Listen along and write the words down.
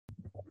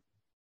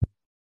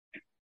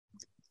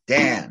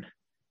Dan,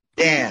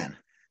 Dan,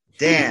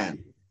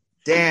 Dan,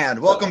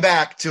 Dan. Welcome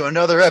back to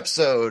another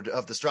episode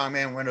of the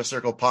Strongman Winner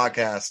Circle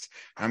podcast.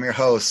 I'm your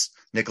host,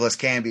 Nicholas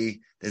Camby.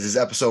 This is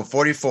episode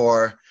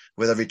 44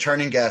 with a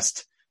returning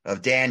guest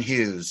of Dan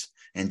Hughes.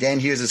 And Dan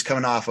Hughes is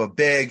coming off a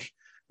big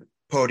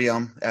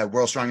podium at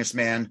World's Strongest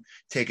Man,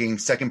 taking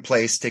second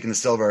place, taking the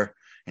silver,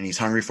 and he's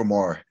hungry for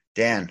more.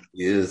 Dan,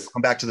 he is.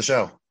 Welcome back to the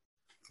show.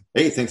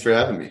 Hey, thanks for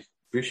having me.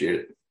 Appreciate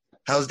it.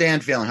 How's Dan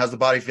feeling? How's the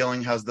body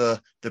feeling? How's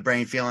the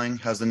brain feeling?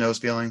 How's the nose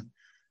feeling?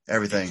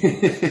 Everything.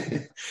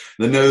 The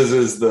nose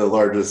is the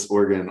largest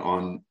organ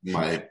on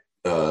my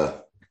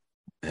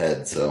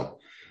head, so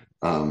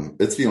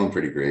it's feeling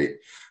pretty great.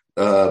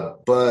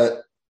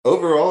 But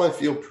overall, I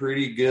feel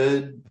pretty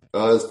good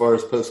as far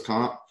as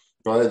post-comp.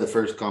 Probably the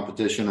first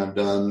competition I've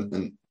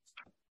done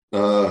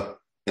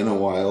in a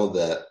while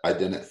that I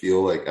didn't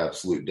feel like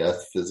absolute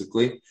death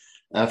physically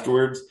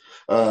afterwards.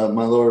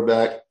 My lower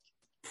back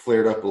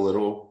flared up a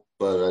little,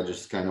 but I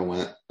just kind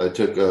of I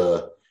took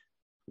a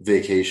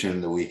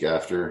vacation the week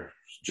after,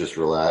 just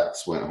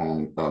relaxed, went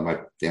home. My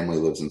family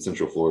lives in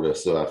Central Florida,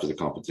 so after the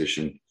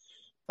competition,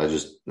 I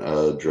just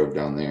drove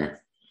down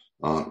there.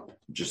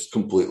 Just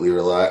completely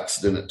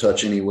relaxed, didn't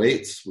touch any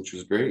weights, which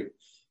was great.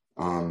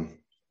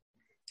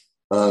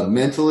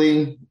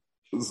 Mentally,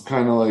 it was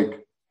kind of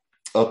like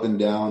up and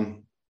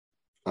down.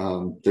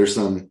 There's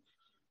some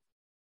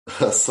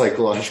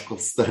psychological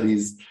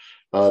studies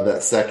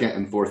that second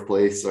and fourth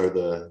place are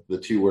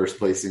the two worst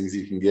placings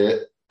you can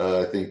get.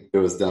 I think it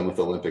was done with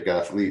Olympic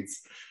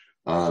athletes.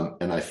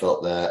 And I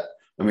felt that.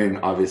 I mean,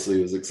 obviously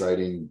it was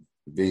exciting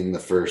being my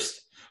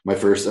first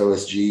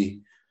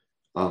OSG,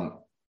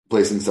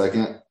 placing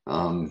second.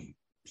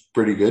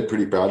 Pretty good,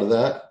 pretty proud of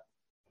that.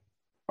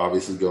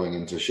 Obviously going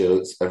into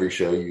shows, every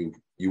show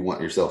you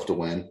want yourself to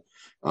win.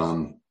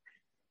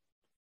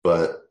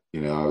 But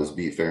I was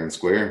beat fair and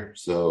square,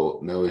 so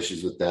no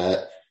issues with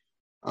that.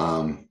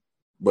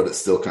 But it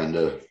still kind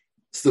of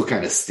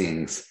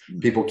stings.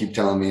 People keep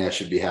telling me I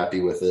should be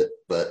happy with it,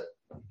 but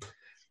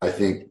I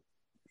think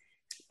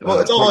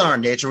it's all in our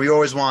nature. We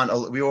always want a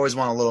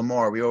little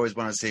more. We always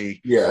want to see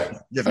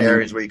different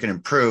areas where you can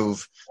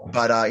improve.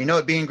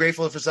 But being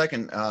grateful for a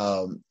second,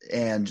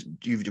 and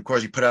you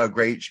put out a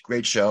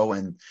great show,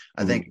 and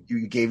I think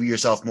you gave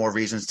yourself more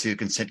reasons to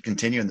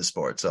continue in the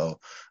sport. So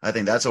I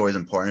think that's always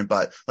important.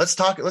 But let's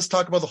talk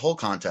about the whole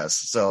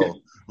contest.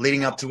 So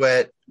leading up to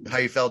it, how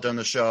you felt during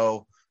the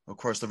show, of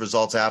course, the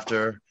results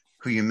after,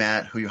 who you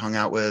met, who you hung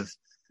out with.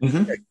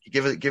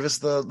 Give us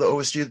the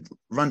OSG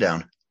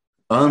rundown.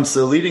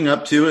 So leading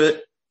up to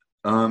it,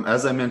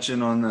 as I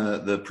mentioned on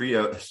the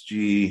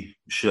pre-OSG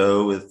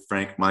show with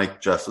Frank,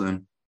 Mike,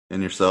 Justin,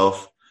 and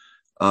yourself,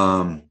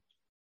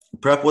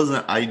 prep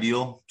wasn't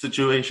ideal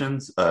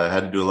situations. I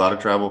had to do a lot of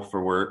travel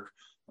for work.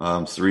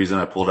 It's the reason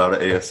I pulled out of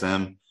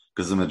ASM,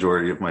 because the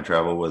majority of my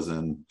travel was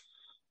in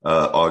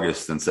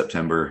August and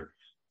September.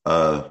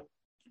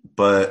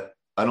 But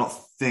I don't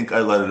think I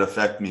let it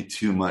affect me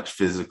too much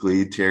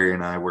physically. Terry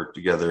and I worked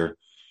together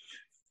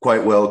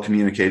quite well,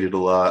 communicated a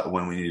lot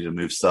when we needed to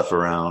move stuff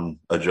around,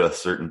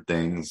 adjust certain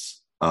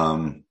things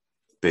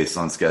based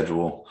on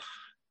schedule.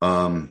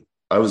 I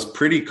was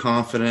pretty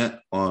confident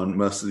on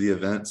most of the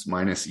events,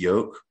 minus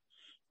yoke,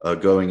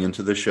 going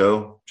into the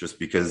show, just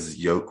because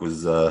yoke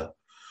was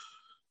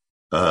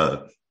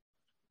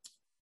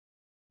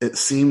it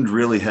seemed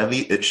really heavy.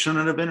 It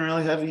shouldn't have been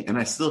really heavy. And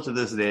I still, to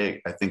this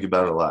day, I think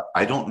about it a lot.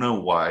 I don't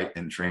know why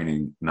in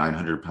training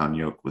 900-pound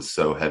yoke was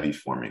so heavy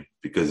for me,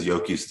 because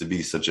yoke used to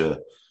be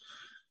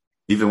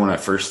even when I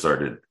first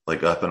started,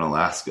 like up in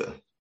Alaska,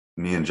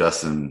 me and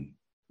Justin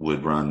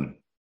would run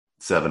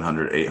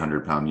 700,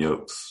 800-pound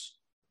yokes.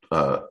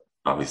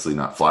 Obviously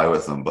not fly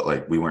with them, but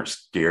like we weren't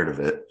scared of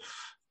it.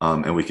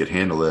 And we could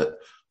handle it.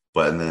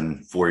 And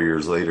then 4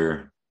 years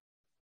later,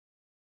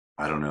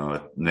 I don't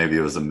know, maybe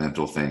it was a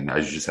mental thing. I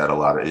just had a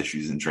lot of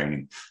issues in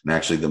training. And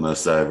actually the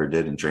most I ever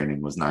did in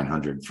training was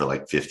 900 for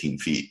like 15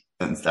 feet.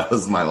 And that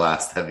was my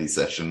last heavy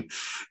session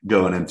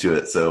going into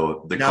it.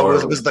 So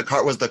was the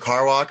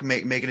car walk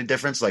making a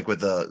difference? Like with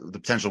the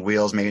potential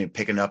wheels,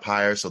 picking it up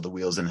higher so the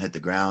wheels didn't hit the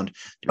ground?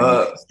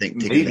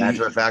 Taking that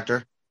to a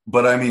factor?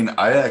 But I mean,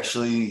 I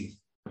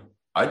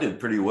did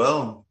pretty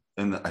well.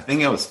 And I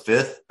think I was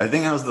fifth. I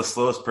think I was the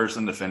slowest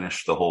person to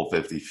finish the whole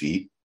 50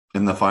 feet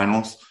in the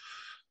finals.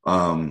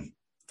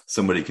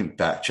 Somebody can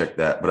fact check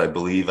that, but I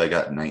believe I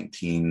got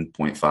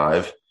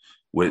 19.5,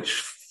 which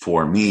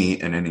for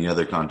me and any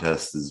other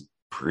contest is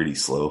pretty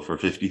slow for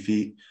 50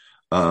 feet.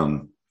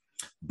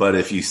 But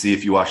if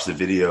you watch the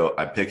video,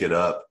 I pick it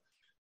up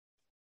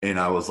and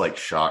I was like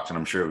shocked, and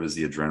I'm sure it was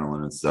the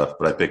adrenaline and stuff,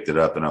 but I picked it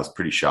up and I was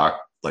pretty shocked,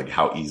 like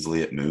how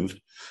easily it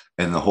moved.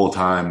 And the whole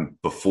time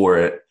before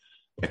it,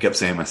 I kept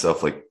saying to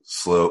myself, like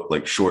slow,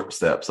 like short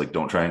steps, like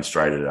don't try and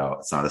stride it out.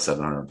 It's not a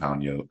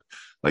 700-pound yoke.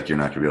 Like you're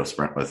not gonna be able to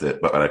sprint with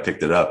it. But when I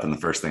picked it up, and the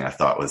first thing I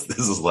thought was,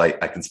 this is light,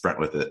 I can sprint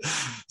with it.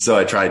 So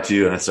I tried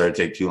to, and I started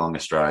to take too long a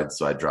stride.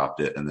 So I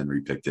dropped it and then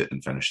repicked it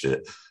and finished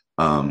it.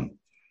 But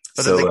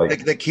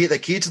the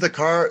key to the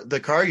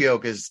car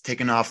yoke is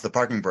taking off the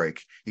parking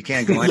brake. You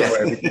can't go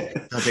anywhere if you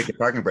don't take the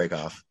parking brake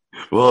off.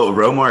 Well,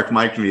 Romark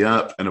mic'd me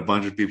up, and a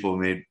bunch of people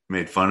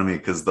made fun of me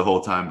because the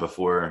whole time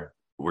before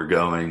we're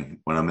going,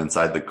 when I'm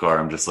inside the car,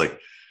 I'm just like,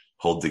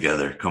 hold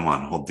together. Come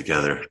on, hold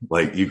together.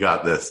 Like, you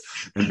got this.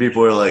 And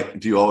people are like,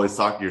 do you always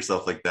talk to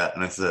yourself like that?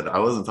 And I said, I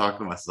wasn't talking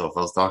to myself.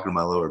 I was talking to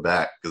my lower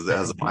back because it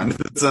has a mind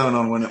of its own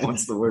on when it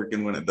wants to work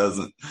and when it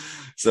doesn't.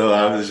 So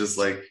I was just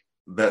like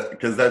that,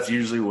 because that's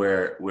usually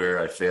where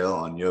I fail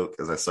on yoke,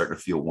 as I start to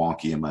feel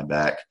wonky in my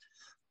back.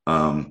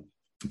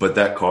 But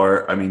that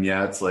car, I mean,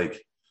 yeah, it's like,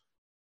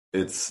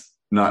 it's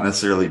not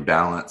necessarily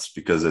balanced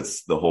because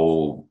it's the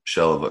whole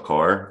shell of a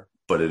car,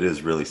 but it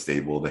is really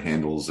stable. The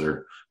handles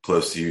are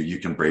close to you. You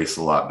can brace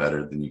a lot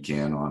better than you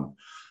can on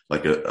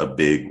like a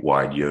big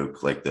wide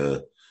yoke, like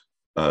the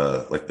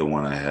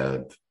one I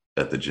had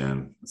at the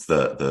gym. It's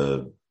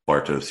the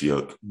Bartos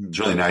yoke. It's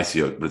really nice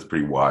yoke, but it's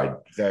pretty wide.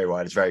 Very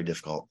wide. It's very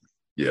difficult.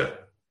 Yeah.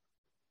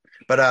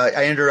 But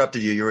I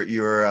interrupted you. You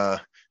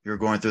were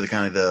going through the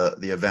kind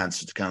of the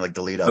events. It's kind of like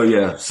the lead up. Oh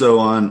yeah. So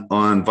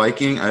on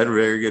Viking, I had a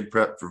very good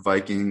prep for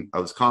Viking. I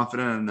was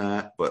confident in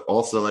that, but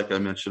also, like I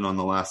mentioned on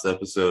the last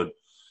episode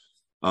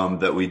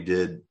that we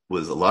did,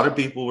 was a lot of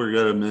people were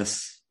going to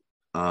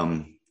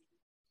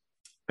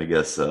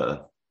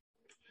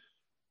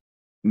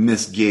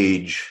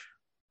misgauge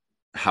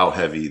how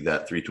heavy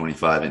that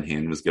 325 in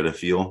hand was going to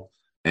feel.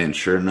 And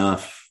sure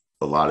enough,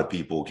 a lot of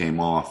people came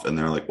off and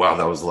they're like, wow,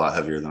 that was a lot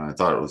heavier than I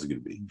thought it was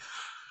going to be.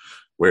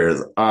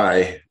 Whereas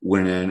I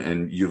went in,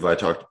 and you and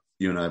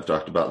I have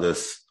talked about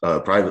this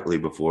privately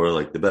before,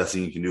 like the best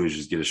thing you can do is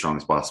just get as strong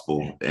as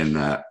possible in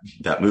that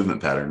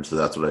movement pattern. So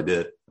that's what I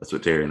did. That's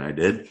what Terry and I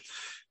did.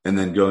 And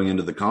then going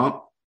into the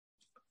comp,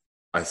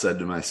 I said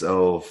to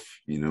myself,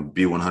 be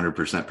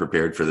 100%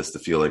 prepared for this to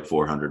feel like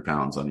 400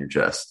 pounds on your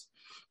chest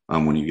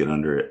when you get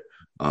under it.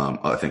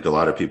 I think a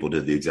lot of people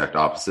did the exact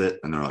opposite,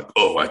 and they're like,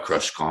 oh, I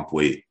crushed comp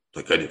weight.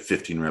 Like I did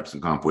 15 reps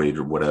in comp weight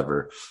or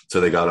whatever. So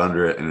they got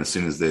under it. And as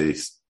soon as they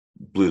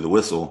blew the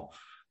whistle,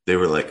 they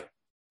were like,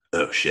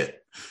 oh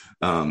shit.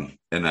 And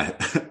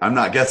I'm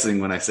not guessing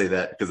when I say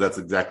that, because that's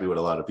exactly what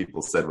a lot of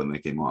people said when they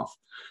came off.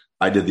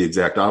 I did the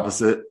exact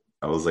opposite.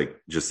 I was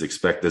like, just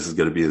expect this is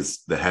going to be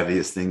the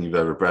heaviest thing you've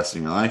ever pressed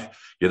in your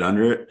life. Get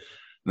under it.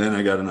 And then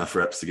I got enough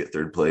reps to get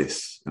third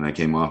place, and I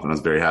came off, and I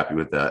was very happy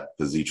with that,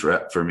 because each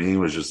rep for me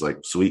was just like,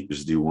 sweet,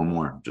 just do one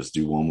more, just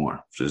do one more,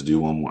 just do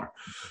one more.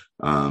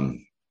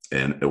 And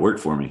it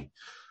worked for me.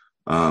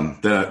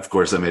 Then of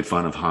course I made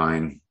fun of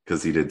Hein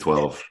because he did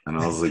 12, and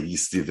I was like, you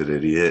stupid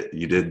idiot,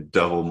 you did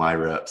double my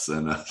reps,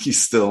 and you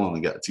still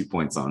only got 2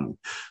 points on me.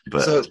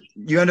 But so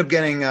you end up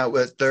getting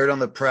third on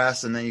the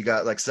press, and then you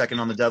got like second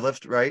on the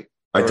deadlift, right?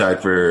 I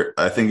tied for,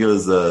 I think it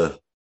was a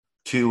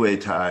 2-way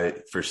tie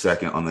for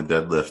second on the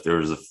deadlift. There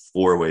was a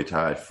 4-way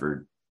tie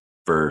for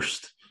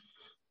first.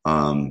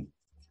 And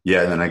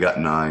then I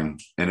got 9.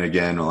 And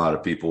again, a lot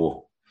of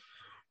people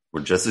were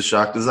just as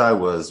shocked as I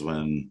was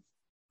when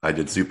I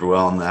did super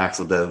well on the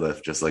axle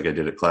deadlift, just like I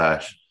did at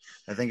Clash.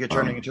 I think you're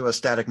turning into a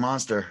static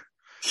monster.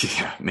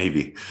 Yeah,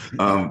 maybe.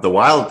 The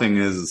wild thing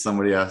is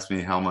somebody asked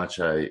me how much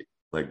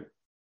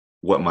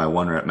what my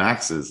 1 rep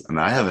max is. And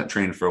I haven't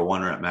trained for a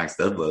 1 rep max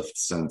deadlift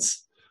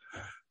since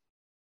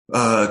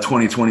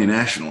 2020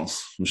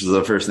 nationals, which is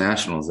the first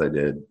nationals I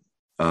did.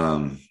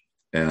 And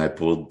I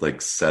pulled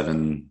like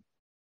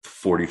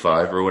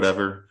 745 or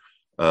whatever,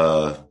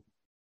 as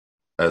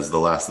the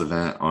last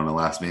event on a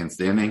last man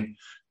standing.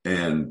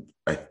 And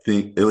I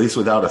think, at least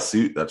without a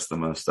suit, that's the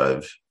most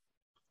I've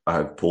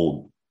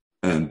pulled.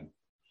 And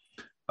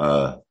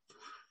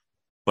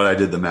but I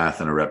did the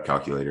math in a rep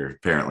calculator.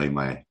 Apparently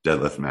my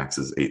deadlift max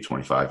is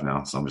 825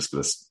 now, so I'm just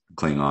going to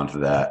cling on to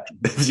that.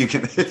 If you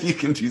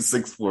can do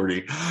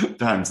 640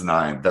 times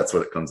 9, that's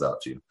what it comes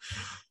out to.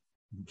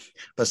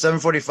 But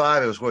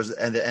 745, it was towards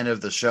the end of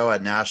the show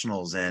at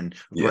nationals, and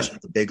of course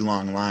the big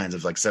long lines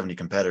of like 70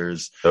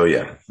 competitors. Oh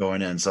yeah,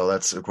 going in. So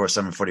that's of course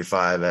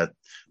 745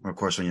 of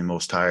course when you're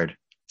most tired.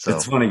 So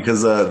it's funny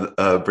because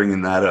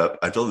bringing that up,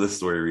 I told this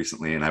story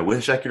recently, and I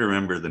wish I could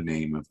remember the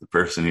name of the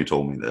person who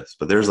told me this,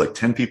 but there's like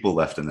 10 people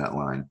left in that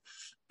line,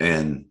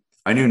 and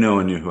I knew no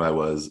one knew who I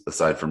was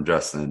aside from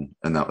Justin,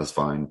 and that was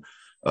fine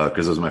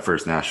because it was my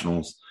first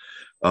nationals,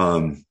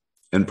 and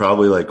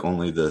probably like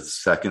only the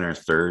second or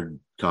third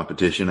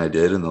competition I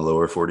did in the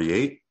lower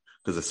 48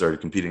 because I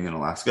started competing in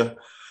Alaska.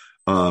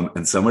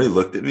 And somebody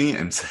looked at me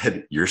and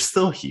said, "You're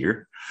still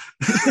here?"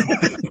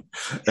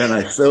 And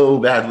I so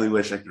badly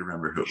wish I could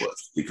remember who it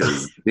was,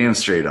 because damn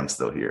straight I'm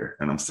still here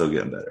and I'm still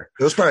getting better.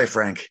 It was probably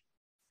Frank.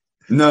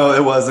 No,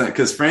 it wasn't,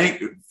 because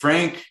Frank,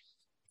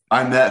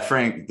 I met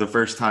Frank the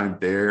first time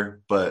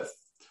there, but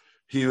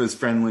he was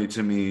friendly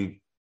to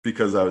me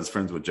because I was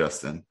friends with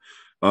Justin.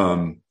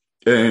 And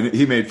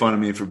he made fun of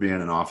me for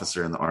being an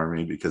officer in the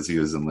Army because he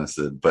was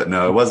enlisted. But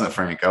no, it wasn't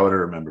Frank. I would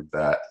have remembered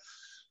that.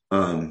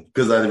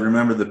 Because I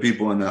remember the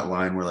people in that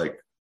line were like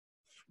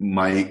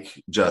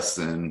Mike,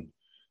 Justin,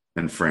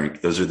 and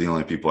Frank. Those are the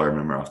only people I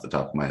remember off the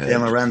top of my head.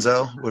 Dan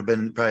Lorenzo would have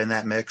been probably in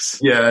that mix.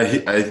 Yeah,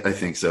 I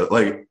think so.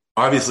 Like,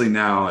 obviously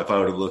now, if I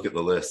were to look at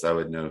the list, I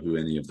would know who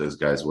any of those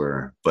guys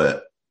were.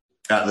 But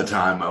at the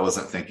time, I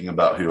wasn't thinking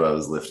about who I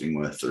was lifting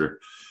with or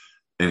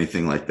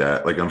anything like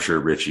that. Like I'm sure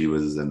Richie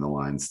was in the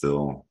line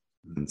still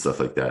and stuff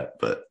like that.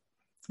 But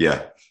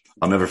yeah,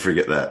 I'll never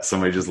forget that.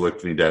 Somebody just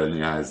looked me dead in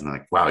the eyes and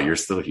like, wow, you're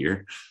still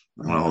here.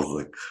 And I was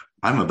like,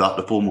 I'm about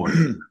to pull more.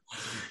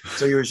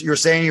 So you're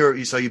saying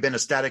you've been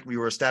you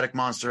were a static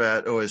monster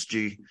at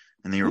OSG,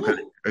 and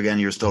then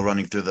you're still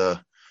running through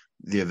the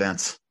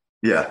events.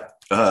 Yeah.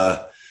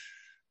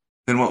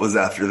 Then what was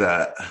after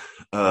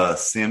that?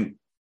 Sam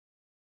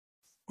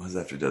was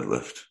after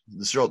deadlift.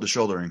 The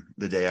shouldering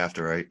the day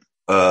after, right?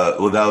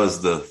 Well, that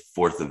was the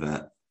fourth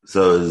event.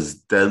 So it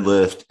was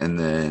deadlift and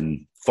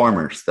then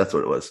farmers. That's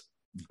what it was.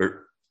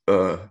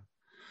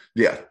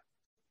 Yeah.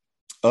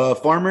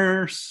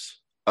 Farmers.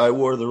 I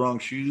wore the wrong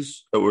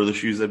shoes. I wore the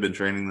shoes I've been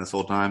training this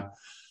whole time.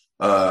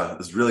 It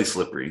was really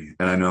slippery,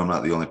 and I know I'm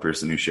not the only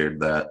person who shared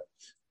that.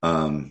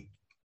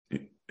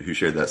 Who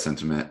shared that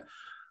sentiment.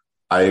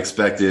 I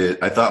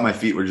thought my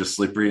feet were just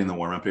slippery in the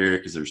warm-up area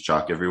because there's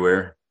chalk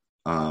everywhere.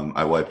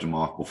 I wiped them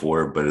off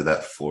before, but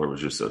that floor was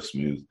just so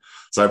smooth.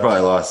 So I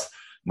probably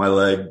my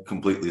leg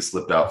completely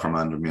slipped out from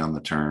under me on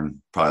the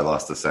turn. Probably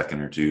lost a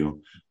second or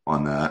two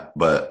on that.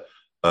 But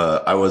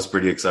I was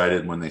pretty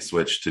excited when they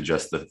switched to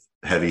just the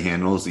heavy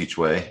handles each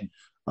way.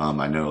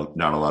 I know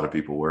not a lot of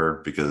people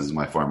were because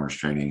my farmer's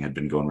training had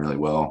been going really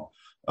well.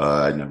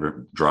 I'd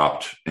never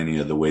dropped any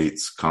of the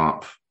weights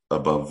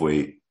above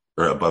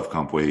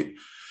comp weight.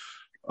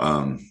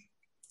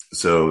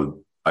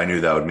 So I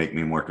knew that would make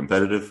me more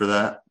competitive for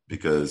that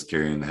because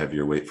carrying the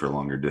heavier weight for a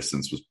longer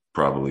distance was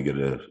probably going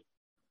to,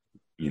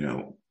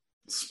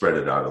 spread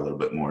it out a little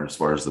bit more as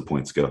far as the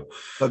points go.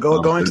 But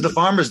going to the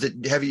farmers, do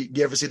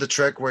you ever see the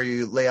trick where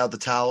you lay out the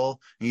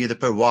towel and you either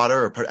put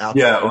water or put alcohol?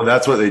 Yeah, well,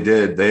 that's what they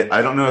did.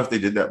 I don't know if they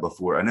did that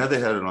before. I know they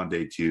had it on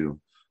day 2,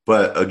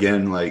 but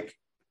again, like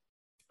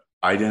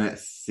I didn't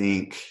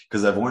think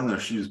because I've worn their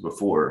shoes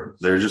before.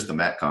 They're just the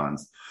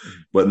Metcons.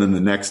 But then the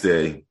next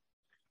day,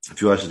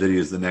 if you watch the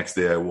videos, the next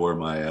day I wore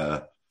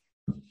my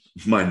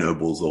my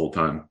Nobles the whole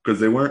time because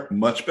they weren't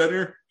much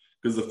better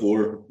because the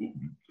floor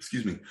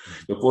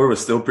was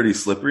still pretty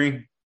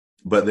slippery,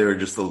 but they were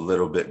just a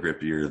little bit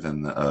grippier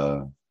than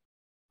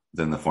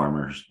the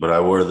farmers. But I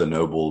wore the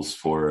Nobles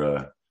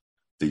for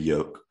the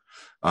yoke,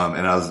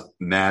 and I was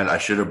mad. I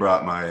should have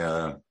brought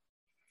my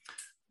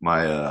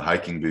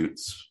hiking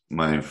boots,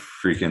 my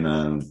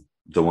freaking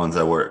the ones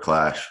I wore at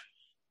Clash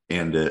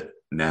and at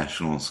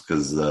Nationals,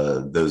 because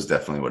those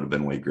definitely would have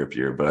been way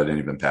grippier. But I didn't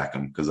even pack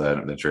them because I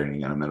hadn't been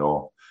training in them at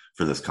all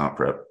for this comp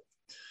prep.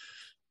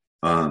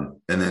 And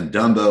then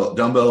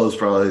dumbbell is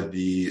probably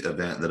the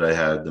event that I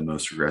had the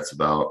most regrets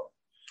about.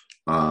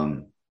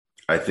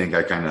 I think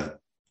I kind of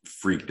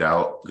freaked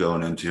out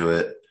going into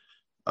it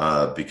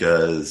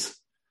because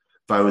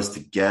if I was to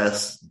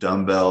guess,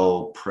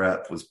 dumbbell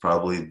prep was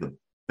probably the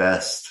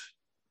best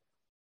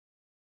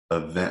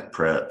event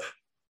prep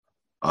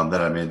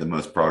that I made the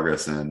most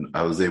progress in.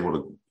 I was able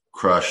to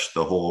crush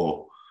the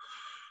whole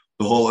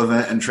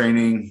event and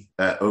training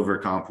at over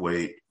comp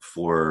weight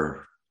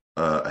for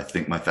I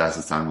think my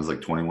fastest time was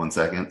like 21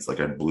 seconds. Like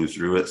I blew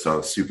through it. So I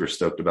was super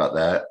stoked about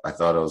that. I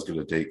thought I was going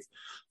to take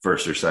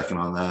first or second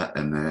on that.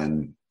 And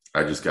then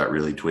I just got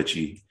really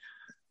twitchy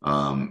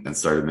and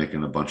started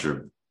making a bunch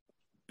of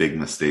big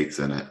mistakes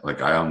in it.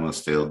 Like I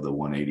almost failed the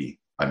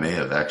 180. I may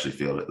have actually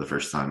failed it the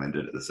first time and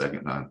did it the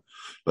second time.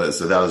 But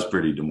so that was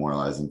pretty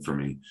demoralizing for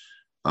me.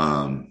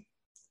 And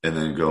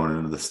then going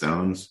into the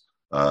stones,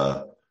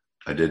 I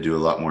did do a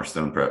lot more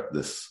stone prep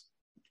this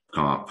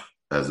comp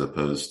as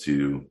opposed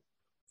to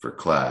for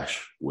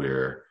Clash,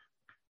 where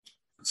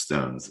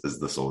stones is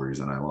the sole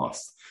reason I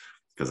lost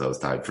because I was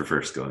tied for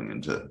first going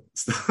into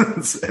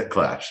stones at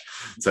Clash.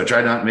 So I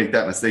tried not to make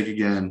that mistake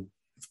again.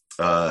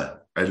 I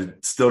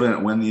still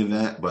didn't win the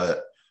event,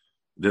 but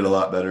did a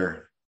lot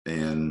better.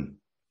 And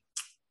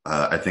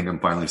I think I'm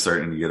finally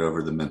starting to get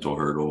over the mental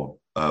hurdle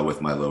with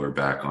my lower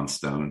back on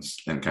stones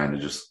and kind of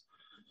just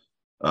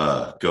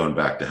going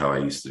back to how I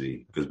used to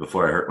be. Because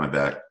before I hurt my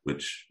back,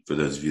 which for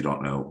those of you who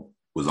don't know,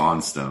 was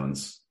on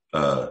stones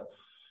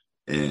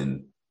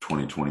in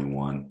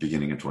 2021,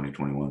 beginning of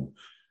 2021.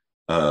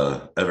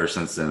 Ever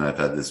since then, I've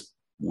had this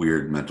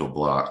weird mental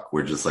block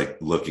where just like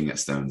looking at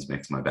stones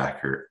makes my back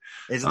hurt.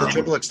 Is it the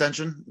triple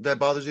extension that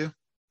bothers you?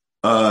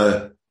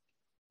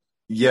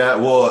 Yeah.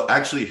 Well,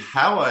 actually,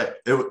 how I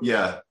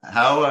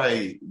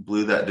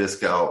blew that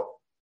disc out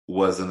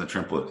was in the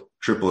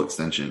triple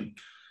extension.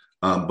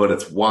 But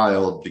it's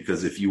wild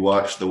because if you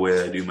watch the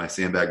way I do my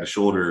sandbag to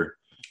shoulder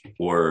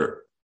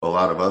or a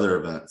lot of other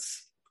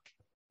events,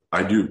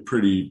 I do a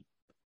pretty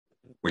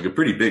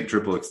big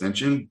triple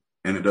extension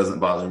and it doesn't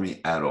bother me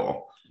at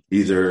all,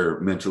 either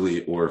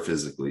mentally or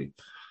physically.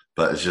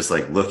 But it's just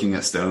like looking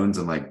at stones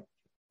and like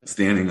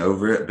standing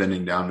over it,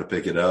 bending down to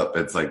pick it up.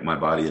 It's like my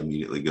body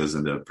immediately goes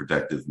into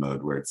protective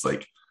mode where it's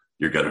like,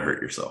 you're going to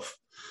hurt yourself.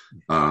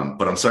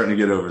 But I'm starting to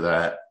get over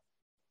that.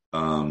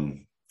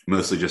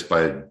 Mostly just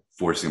by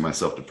forcing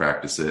myself to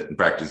practice it and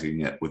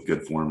practicing it with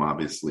good form,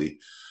 obviously.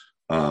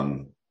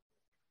 And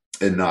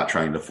not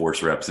trying to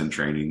force reps in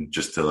training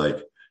just to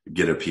like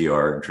get a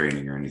PR in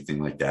training or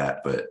anything like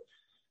that. But,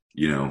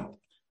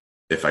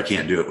 if I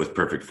can't do it with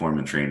perfect form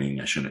and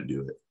training, I shouldn't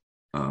do it.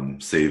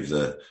 Save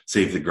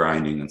the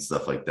grinding and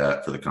stuff like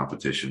that for the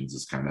competitions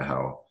is kind of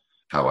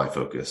how I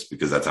focus,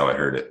 because that's how I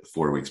heard it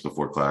 4 weeks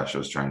before Clash. I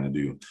was trying to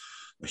do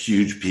a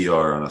huge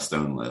PR on a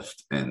stone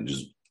lift and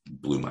just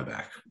blew my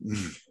back.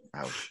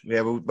 Ouch.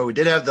 Yeah, but we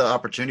did have the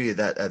opportunity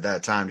at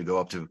that time to go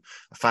up to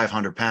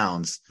 500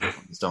 pounds on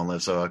the stone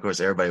lift. So of course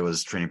everybody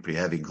was training pretty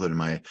heavy, including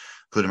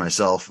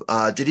myself.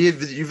 Did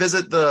you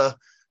visit the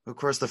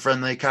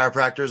friendly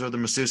chiropractors or the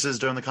masseuses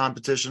during the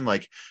competition,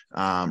 like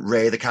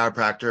Ray, the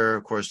chiropractor,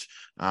 of course,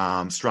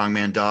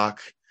 Strongman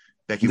Doc,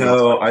 Becky?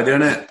 No, I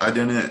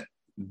didn't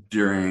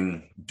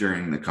during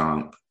the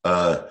comp.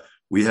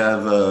 We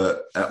have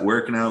at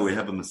work now, we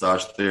have a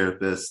massage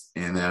therapist,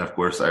 and then of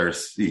course I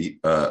see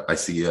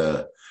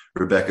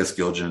Rebecca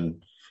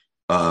Skilgen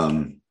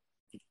of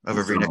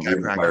Arena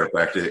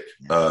Chiropractic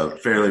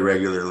fairly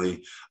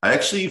regularly.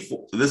 This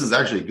is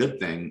actually a good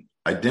thing.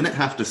 I didn't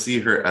have to see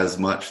her as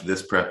much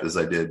this prep as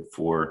I did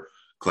for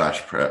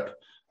Clash prep.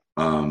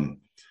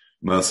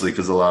 Mostly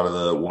because a lot of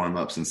the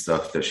warm-ups and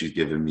stuff that she's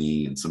given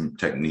me and some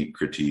technique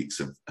critiques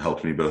have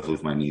helped me both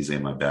with my knees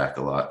and my back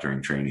a lot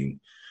during training.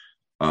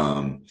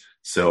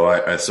 So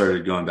I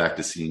started going back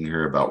to seeing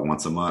her about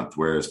once a month,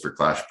 whereas for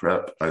Clash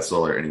prep, I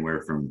saw her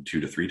anywhere from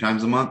 2 to 3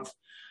 times a month.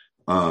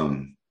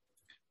 And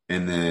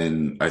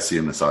then I see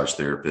a massage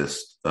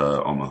therapist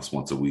almost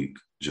once a week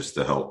just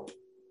to help,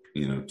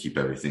 keep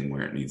everything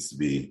where it needs to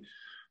be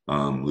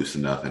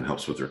loosened up, and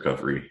helps with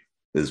recovery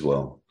as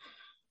well.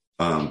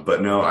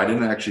 But no, I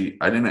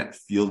didn't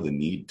feel the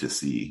need to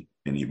see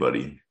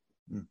anybody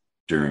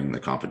during the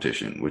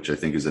competition, which I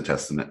think is a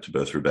testament to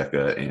both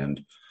Rebecca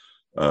and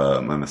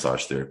my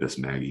massage therapist,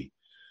 Maggie.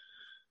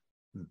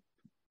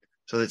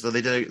 So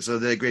they did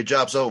a great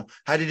job. So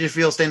how did you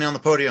feel standing on the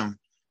podium?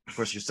 Of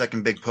course, your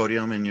second big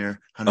podium in your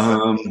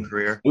 100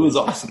 career. It was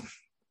awesome.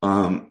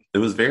 It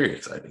was very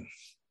exciting.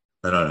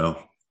 I don't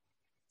know.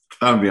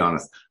 I'll be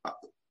honest.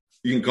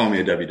 You can call me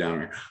a Debbie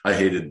Downer. I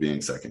hated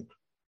being second.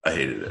 I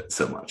hated it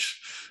so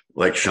much.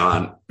 Like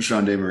Sean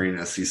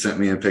DeMarinis, he sent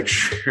me a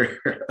picture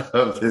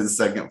of his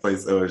second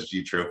place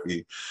OSG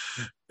trophy,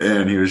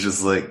 and he was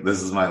just like,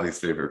 "This is my least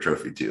favorite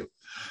trophy too."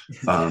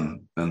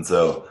 And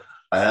so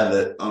I have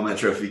it on my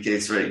trophy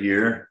case right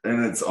here,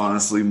 and it's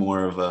honestly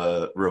more of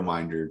a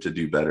reminder to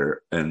do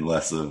better and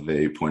less of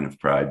a point of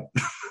pride,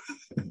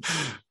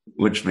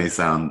 which may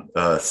sound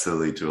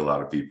silly to a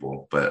lot of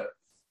people, but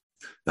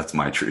that's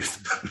my truth.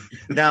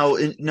 Now,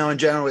 in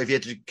general, if you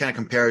had to kind of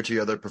compare it to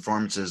your other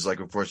performances, like,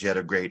 of course, you had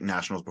a great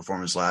nationals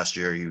performance last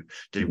year. You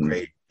did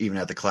great even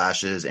at the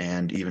Clashes,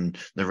 and even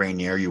the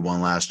Rainier you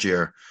won last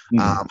year.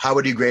 How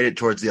would you grade it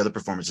towards the other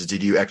performances?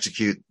 Did you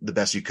execute the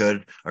best you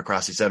could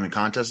across the 7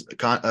 contests,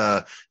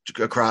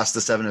 across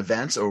the 7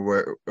 events,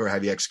 or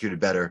have you executed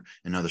better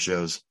in other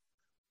shows?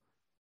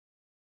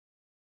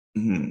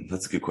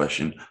 That's a good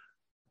question.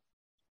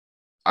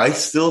 I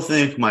still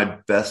think my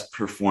best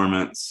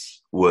performance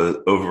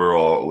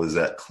was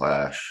at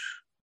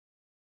Clash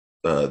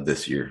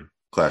this year,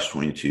 Clash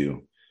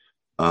 22.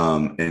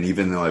 And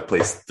even though I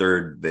placed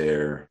 3rd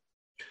there,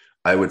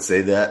 I would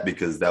say that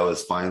because that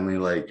was finally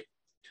like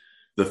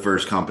the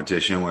first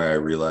competition where I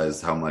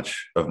realized how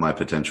much of my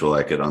potential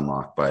I could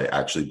unlock by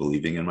actually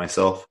believing in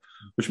myself,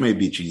 which may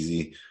be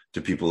cheesy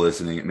to people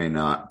listening. It may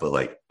not, but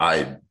like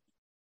I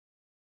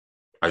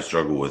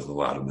struggle with a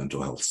lot of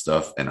mental health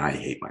stuff, and I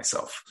hate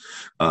myself,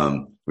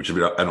 which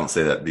I don't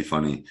say that to be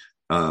funny.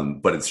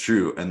 But it's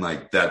true. And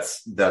like,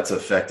 that's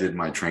affected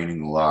my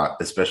training a lot,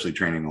 especially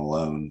training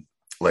alone,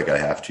 like I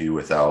have to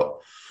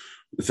without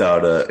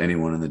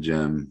anyone in the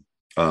gym.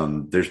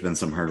 There's been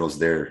some hurdles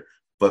there,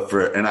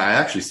 and I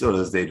actually still to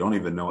this day don't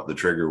even know what the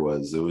trigger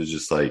was. It was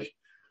just like,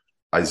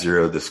 I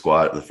zeroed the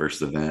squat at the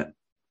first event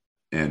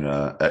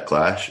at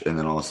Clash. And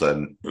then all of a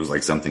sudden it was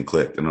like something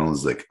clicked, and I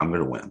was like, I'm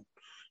going to win.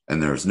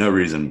 And there was no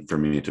reason for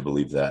me to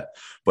believe that,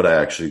 but I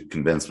actually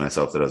convinced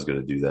myself that I was going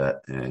to do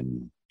that.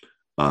 And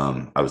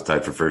I was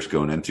tied for first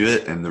going into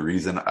it. And the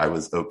reason I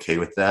was okay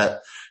with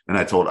that, and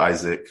I told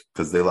Isaac,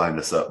 because they lined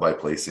us up by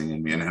placing,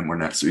 and me and him were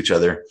next to each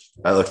other.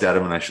 I looked at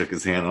him and I shook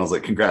his hand, and I was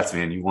like, "Congrats,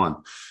 man, you won."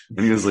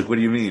 And he was like, "What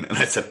do you mean?" And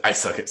I said, "I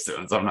suck at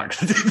stones. I'm not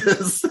going to do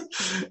this."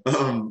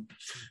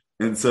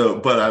 And so,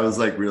 but I was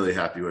like really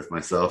happy with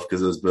myself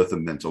because it was both a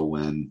mental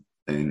win,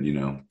 and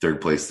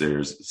 3rd place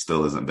there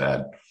still isn't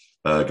bad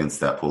against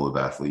that pool of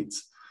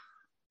athletes.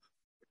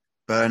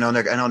 But I know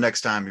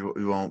next time you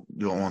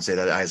won't say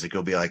that, Isaac.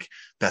 You'll be like,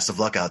 "Best of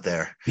luck out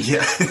there."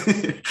 Yeah.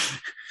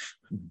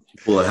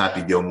 Pull a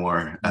Happy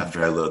Gilmore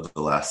after I load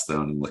the last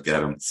stone and look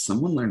at him.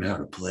 Someone learned how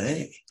to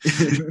play.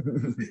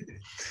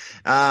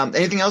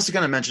 Anything else to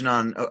kind of mention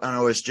on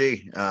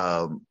OSG?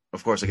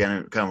 Of course,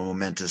 again, kind of a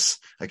momentous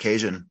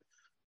occasion.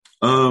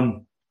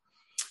 It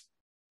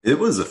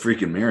was a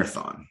freaking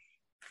marathon.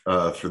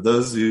 For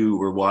those who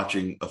were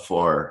watching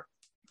afar,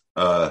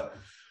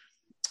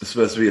 it's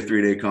supposed to be a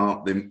 3-day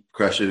comp. They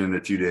crushed it into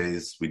 2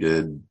 days. We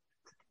did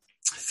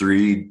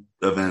 3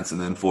 events and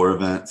then 4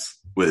 events,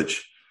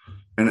 which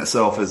in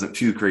itself isn't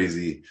too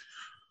crazy.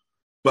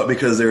 But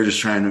because they were just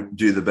trying to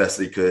do the best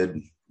they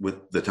could,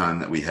 with the time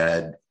that we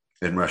had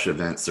in rush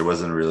events, there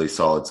wasn't a really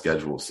solid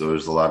schedule. So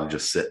there's a lot of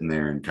just sitting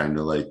there and kind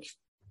of like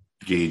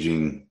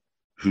gauging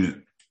who,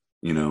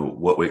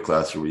 what weight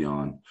class are we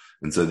on?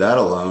 And so that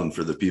alone,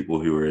 for the people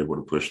who were able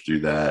to push through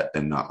that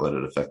and not let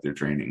it affect their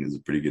training, is a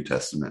pretty good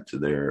testament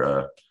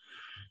to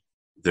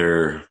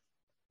their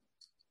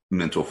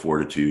mental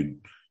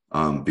fortitude.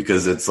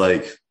 Because it's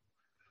like,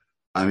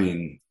 I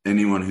mean,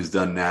 anyone who's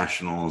done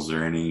nationals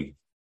or any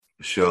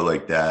show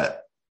like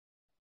that,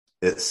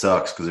 it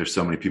sucks because there's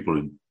so many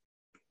people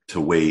to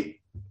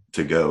wait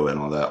to go and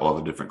all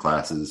the different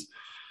classes.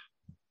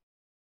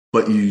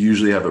 But you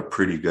usually have a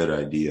pretty good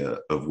idea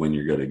of when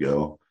you're going to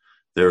go.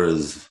 There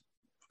was,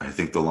 I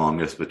think the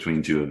longest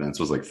between two events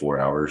was like 4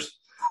 hours.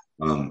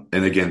 And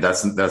again,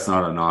 that's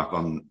not a knock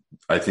on,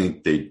 I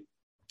think the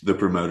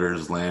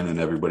promoters, Lan, and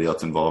everybody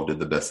else involved did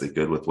the best they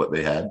could with what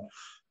they had.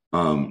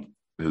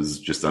 It was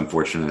just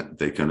unfortunate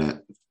they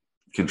couldn't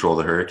control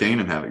the hurricane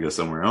and have it go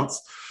somewhere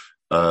else.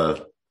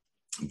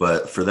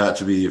 But for that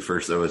to be your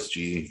first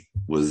OSG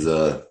was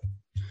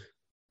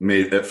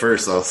made. At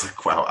first I was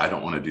like, wow, I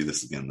don't want to do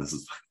this again. This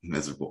is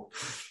miserable.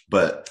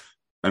 But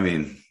I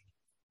mean,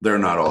 they're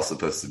not all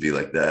supposed to be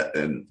like that,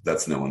 and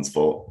that's no one's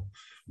fault.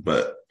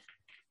 But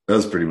that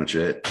was pretty much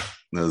it.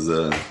 That was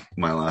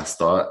my last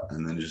thought,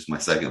 and then just my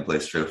second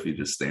place trophy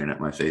just staring at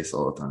my face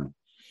all the time.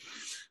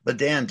 But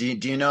Dan, do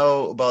you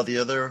know about the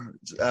other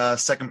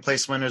second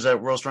place winners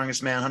at World's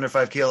Strongest Man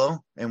 105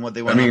 kilo and what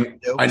they went on to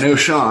do? I know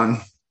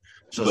Sean.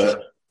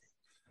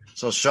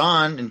 So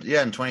Sean, in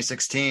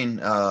 2016,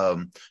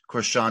 of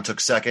course, Sean took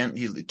second.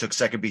 He took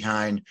second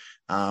behind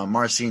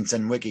Marcin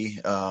Senwicki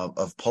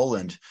of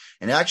Poland.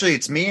 And actually,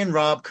 it's me and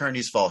Rob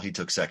Kearney's fault he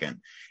took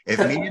second.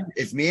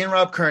 If me and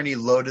Rob Kearney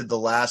loaded the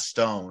last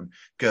stone,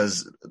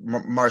 because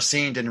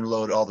Marcin didn't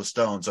load all the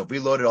stones. So if we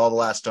loaded all the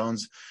last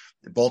stones,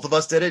 both of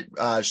us did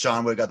it,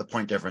 Sean would have got the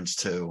point difference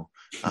to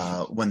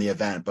win the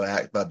event.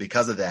 But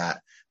because of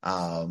that,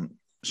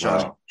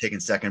 Sean's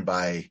taken second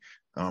by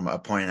a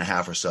point and a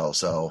half or so.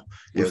 So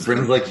it was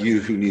friends like you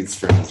who needs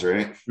friends,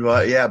 right?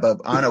 Well, yeah, but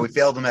I don't know. We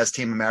failed him as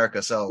Team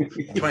America. So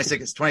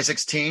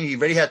 2016, he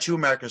already had 2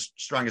 America's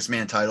Strongest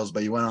Man titles,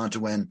 but he went on to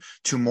win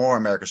 2 more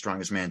America's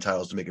Strongest Man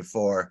titles to make it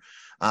 4.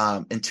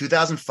 In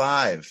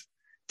 2005,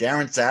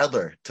 Darren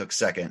Sadler took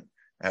second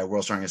at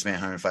World's Strongest Man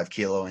 105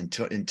 kilo. In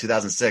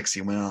 2006, he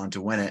went on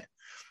to win it.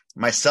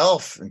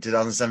 Myself in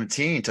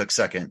 2017 took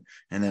second,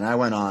 and then I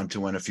went on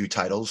to win a few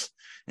titles.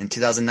 In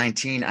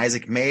 2019,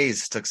 Isaac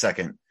Mays took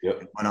second.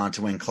 Yep. Went on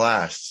to win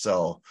Clash.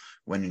 So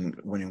winning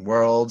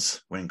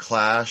Worlds, winning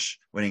Clash,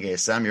 winning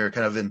ASM, you're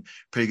kind of in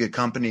pretty good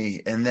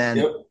company. And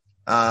then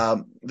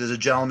there's a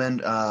gentleman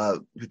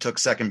who took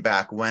second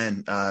back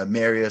when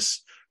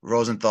Marius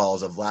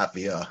Rosenthals of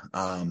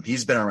Latvia.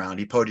 He's been around.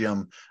 He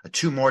podiumed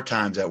 2 more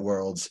times at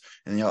Worlds.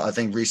 And, I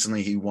think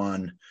recently he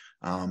won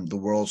the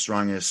World's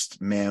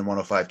Strongest Man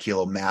 105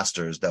 kilo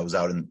Masters that was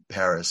out in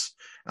Paris.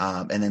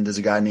 And then there's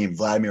a guy named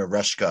Vladimir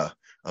Reshka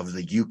of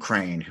the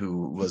Ukraine,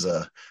 who was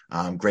a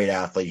great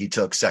athlete. He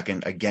took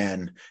second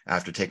again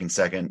after taking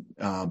second,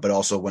 but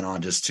also went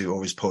on just to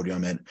always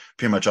podium at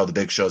pretty much all the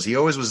big shows. He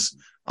always was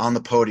on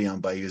the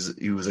podium, but he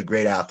was a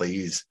great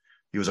athlete.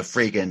 He was a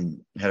freak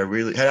and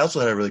also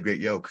had a really great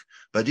yoke.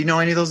 But do you know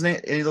any of those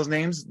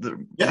names?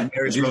 Yeah,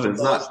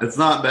 it's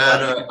not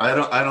bad.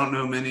 I don't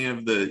know many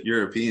of the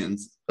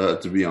Europeans,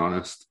 to be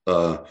honest.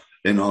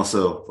 And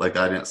also, like,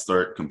 I didn't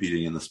start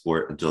competing in the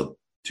sport until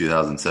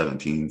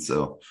 2017,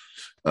 so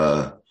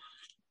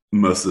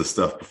most of the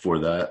stuff before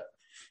that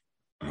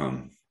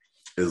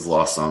is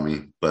lost on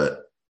me.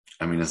 But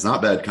I mean, it's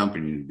not bad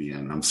company to be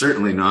in. I'm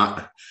certainly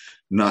not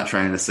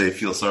trying to say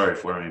feel sorry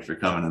for me for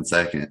coming in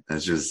second.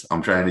 It's just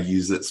I'm trying to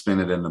use it, spin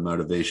it into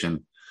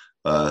motivation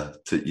to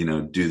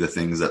do the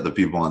things that the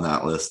people on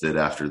that list did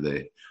after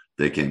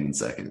they came in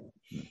second.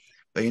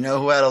 But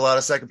who had a lot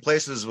of second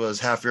places was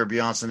Hafir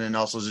Bjornsson and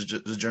also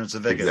Zerjun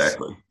Savickas.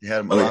 Exactly. He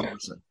had a lot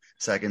of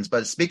seconds.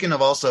 But speaking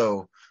of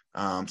also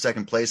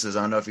second places,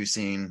 I don't know if you've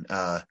seen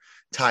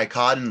Ty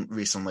Cotton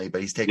recently,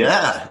 but he's taken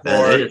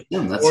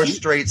 4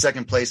 straight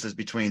second places,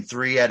 between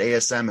 3 at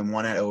ASM and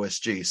 1 at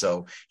OSG.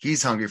 So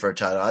he's hungry for a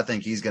title. I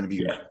think he's going to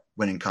be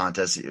winning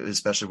contests,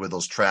 especially with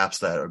those traps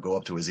that go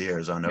up to his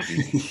ears. I don't know if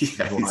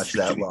you watch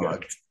that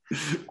log.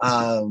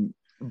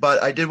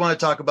 But I did want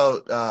to talk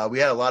about, we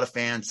had a lot of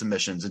fan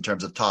submissions in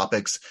terms of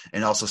topics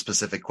and also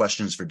specific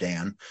questions for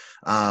Dan.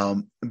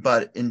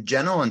 But in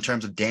general, in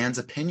terms of Dan's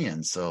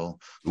opinions, so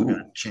we're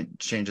going to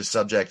change the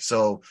subject.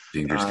 So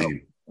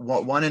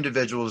one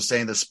individual was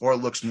saying the sport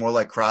looks more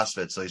like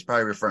CrossFit. So he's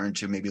probably referring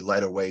to maybe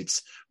lighter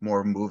weights,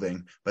 more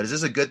moving. But is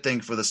this a good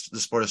thing for the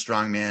sport of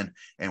strongman,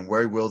 and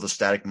where will the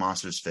static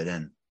monsters fit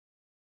in?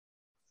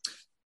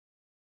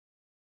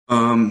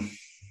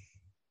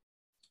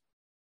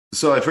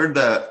 So I've heard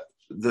that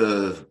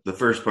the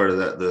first part of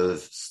that, the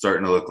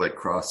starting to look like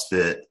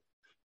CrossFit.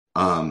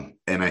 And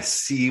I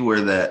see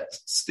where that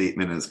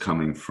statement is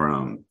coming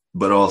from.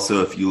 But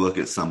also, if you look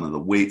at some of the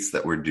weights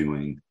that we're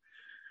doing,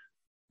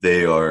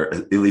 they are,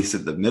 at least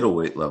at the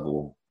middleweight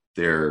level,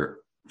 they're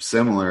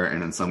similar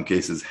and in some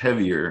cases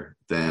heavier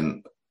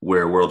than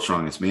where World's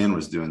Strongest Man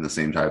was doing the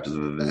same types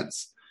of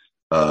events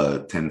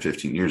 10,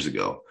 15 years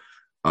ago.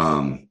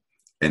 And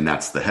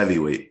that's the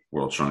heavyweight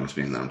World's Strongest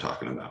Man that I'm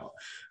talking about.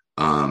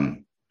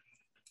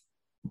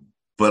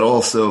 But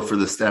also for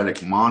the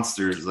static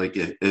monsters, like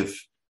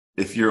if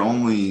your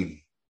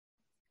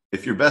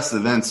best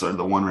events are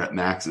the 1 rep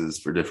maxes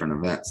for different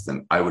events,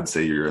 then I would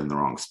say you're in the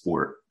wrong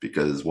sport,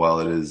 because while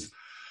it is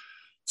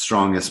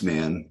strongest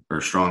man or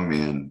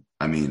strongman,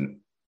 I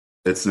mean,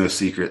 it's no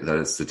secret that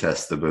it's to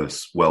test the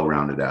most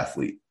well-rounded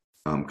athlete.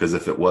 Because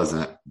if it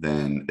wasn't,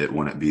 then it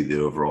wouldn't be the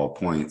overall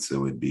points. It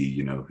would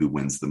be, who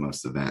wins the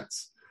most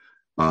events.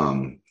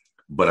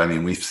 But I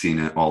mean, we've seen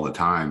it all the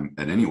time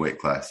at any weight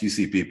class. You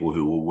see people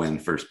who will win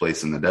first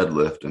place in the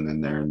deadlift, and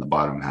then they're in the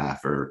bottom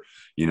half or,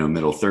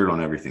 middle third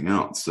on everything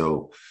else.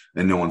 So,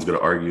 and no one's going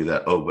to argue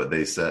that, but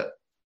they set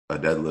a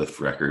deadlift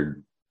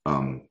record,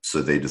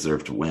 so they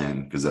deserve to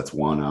win, because that's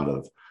 1 out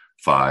of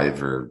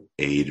 5 or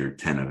 8 or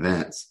 10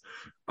 events.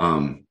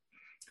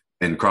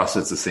 And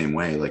CrossFit's the same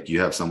way. Like,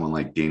 you have someone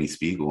like Danny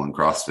Spiegel in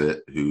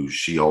CrossFit, who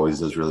she always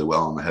does really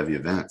well on the heavy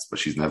events, but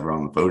she's never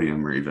on the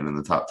podium or even in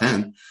the top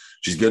 10.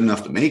 She's good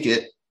enough to make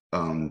it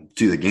to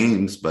the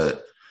games,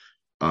 but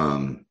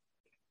no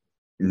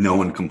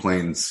one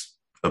complains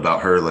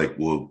about her. Like,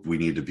 well, we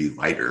need to be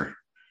lighter.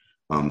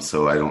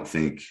 So I don't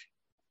think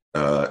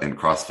in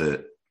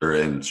CrossFit or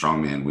in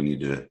Strongman, we need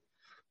to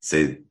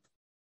say,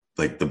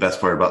 like, the best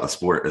part about the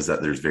sport is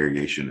that there's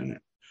variation in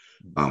it,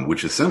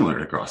 which is similar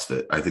to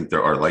CrossFit. I think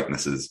there are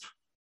likenesses,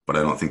 but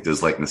I don't think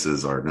those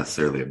likenesses are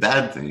necessarily a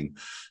bad thing.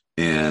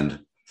 And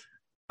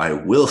I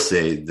will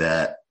say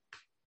that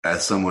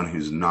as someone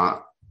who's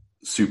not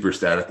super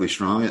statically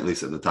strong, at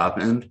least at the top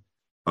end,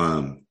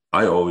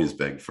 I always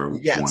beg for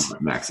 1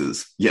 rep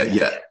maxes.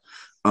 Yeah.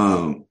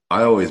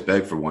 I always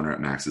beg for 1 rep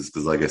maxes,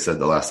 because like I said,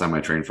 the last time I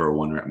trained for a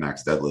 1 rep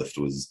max deadlift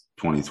was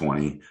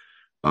 2020.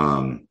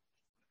 And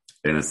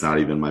it's not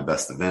even my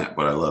best event,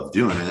 but I love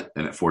doing it,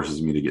 and it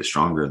forces me to get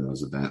stronger in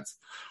those events.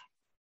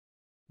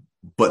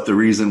 But the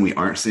reason we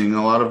aren't seeing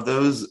a lot of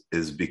those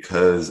is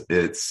because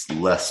it's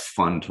less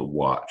fun to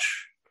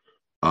watch.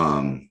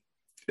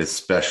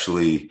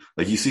 Especially,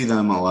 like, you see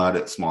them a lot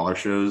at smaller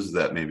shows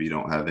that maybe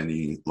don't have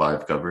any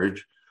live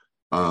coverage.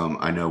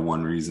 I know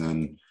one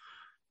reason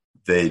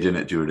they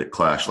didn't do it at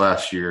Clash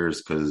last year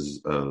is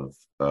because of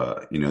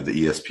the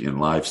ESPN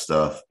live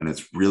stuff, and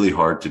it's really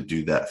hard to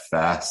do that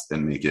fast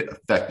and make it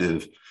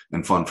effective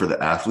and fun for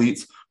the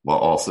athletes, while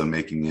also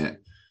making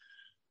it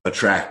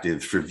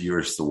attractive for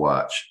viewers to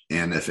watch.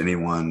 And if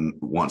anyone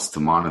wants to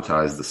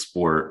monetize the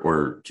sport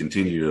or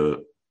continue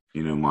to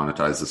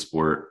monetize the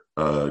sport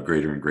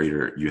greater and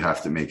greater, you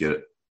have to make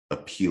it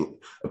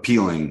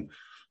appealing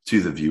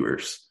to the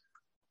viewers.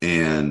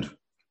 And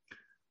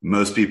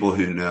most people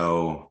who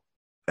know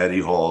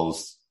Eddie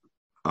Hall's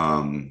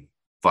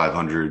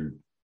 500,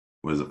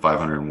 was it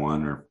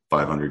 501 or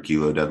 500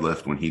 kilo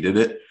deadlift when he did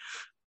it,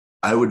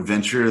 I would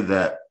venture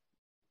that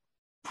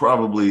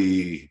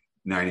probably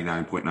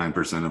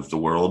 99.9% of the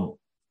world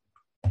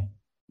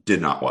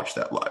did not watch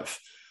that live.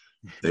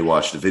 They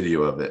watched a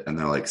video of it and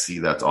they're like, see,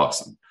 that's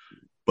awesome.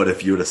 But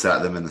if you would have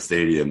sat them in the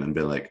stadium and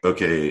been like,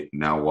 okay,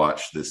 now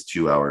watch this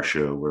 2-hour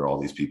show where all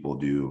these people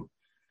do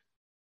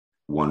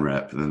 1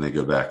 rep and then they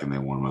go back and they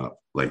warm up,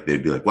 like,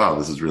 they'd be like, wow,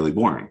 this is really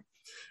boring.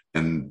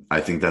 And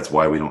I think that's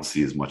why we don't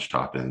see as much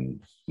top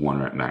end 1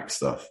 rep max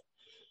stuff.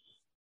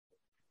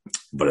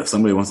 But if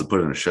somebody wants to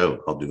put in a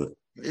show, I'll do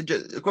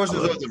it. Of course,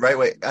 it's the right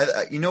way.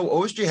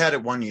 OSG had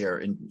it one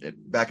year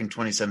back in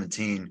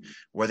 2017,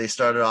 where they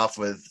started off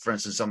with, for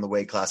instance, some of the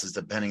weight classes,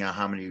 depending on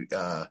how many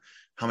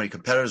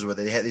competitors were.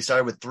 They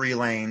started with 3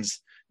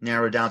 lanes,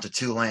 narrowed down to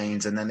 2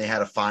 lanes, and then they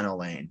had a final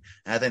lane.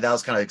 And I think that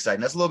was kind of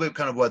exciting. That's a little bit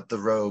kind of what the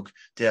Rogue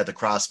did at the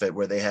CrossFit,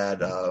 where they had.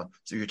 So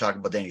you were talking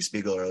about Danny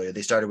Spiegel earlier.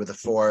 They started with the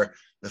four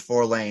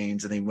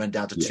lanes, and they went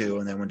down to 2,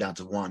 and then went down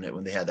to 1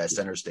 when they had that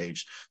center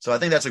stage. So I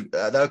think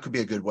that could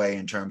be a good way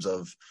in terms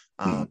of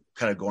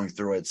kind of going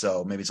through it.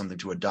 So maybe something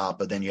to adopt,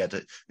 but then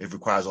it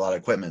requires a lot of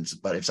equipment.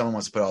 But if someone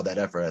wants to put all that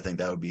effort, I think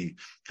that would be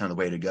kind of the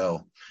way to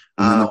go.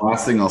 And then the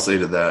last thing I'll say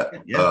to that,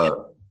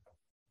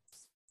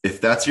 if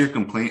that's your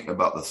complaint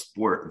about the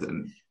sport,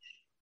 then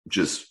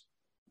just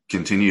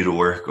continue to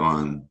work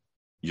on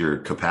your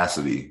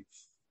capacity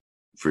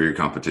for your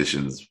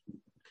competitions.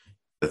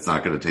 It's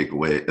not going to take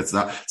away. It's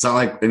not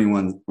like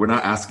we're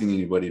not asking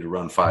anybody to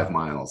run 5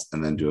 miles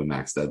and then do a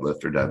max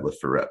deadlift or deadlift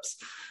for reps.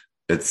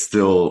 It's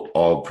still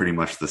all pretty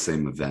much the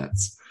same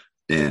events.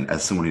 And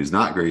as someone who's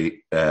not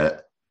great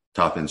at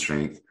top end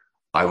strength,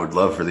 I would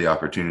love for the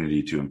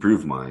opportunity to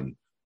improve mine,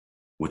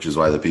 which is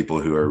why the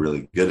people who are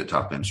really good at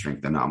top end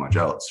strength and not much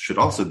else should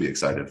also be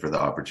excited for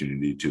the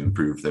opportunity to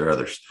improve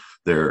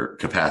their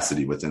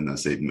capacity within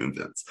those same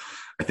movements.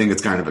 I think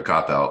it's kind of a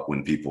cop out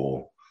when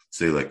people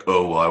say like,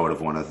 oh, well, I would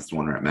have won at this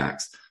 1 rep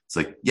max. It's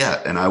like,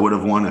 yeah, and I would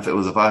have won if it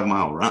was a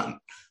 5-mile run,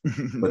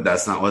 but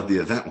that's not what the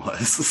event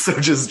was. So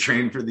just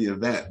train for the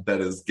event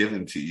that is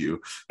given to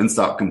you and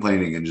stop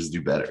complaining and just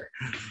do better.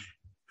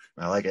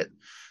 I like it.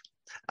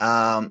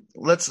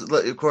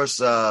 Of course,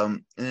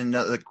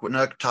 another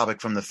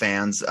topic from the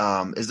fans.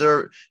 Is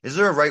there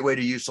a right way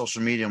to use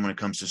social media when it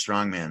comes to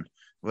strongman?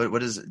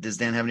 Does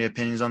Dan have any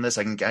opinions on this?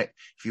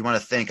 If you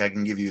want to think, I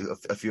can give you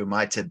a few of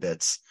my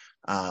tidbits.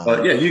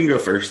 Yeah, you can go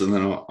first and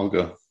then I'll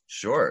go.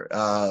 Sure.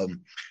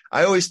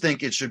 I always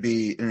think it should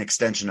be an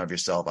extension of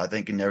yourself. I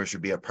think it never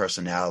should be a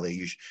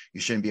personality. You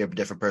shouldn't be a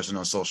different person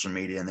on social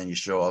media and then you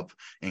show up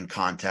in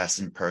contests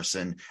in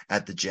person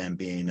at the gym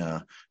being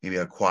maybe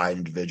a quiet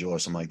individual or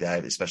something like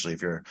that, especially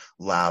if you're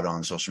loud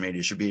on social media.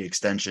 It should be an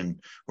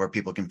extension where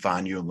people can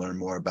find you and learn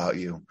more about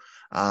you.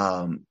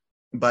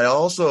 But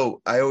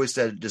also, I always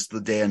said just the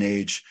day and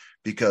age,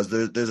 because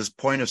there's this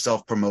point of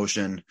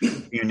self-promotion,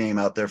 your name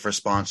out there for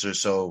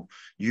sponsors. So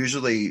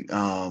usually,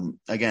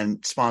 again,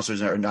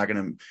 sponsors are not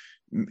going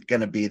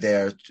to be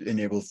there to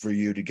enable for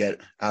you to get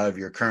out of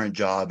your current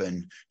job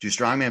and do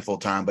strongman full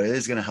time, but it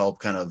is going to help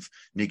kind of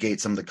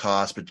negate some of the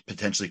costs, but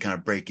potentially kind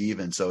of break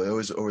even. So it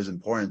was always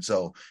important.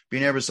 So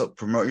being able to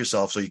promote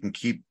yourself so you can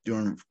keep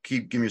giving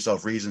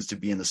yourself reasons to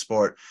be in the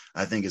sport,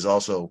 I think is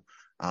also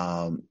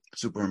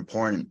super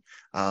important.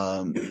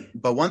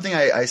 But one thing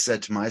I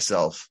said to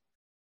myself,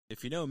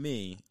 if you know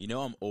me, you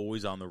know I'm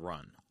always on the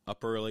run,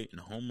 up early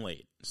and home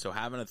late, so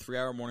having a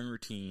 3-hour morning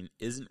routine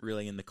isn't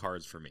really in the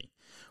cards for me.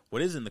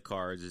 What is in the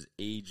cards is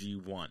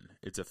AG1.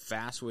 It's a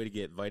fast way to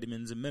get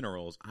vitamins and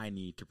minerals I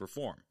need to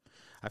perform.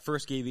 I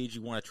first gave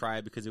AG1 a try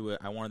because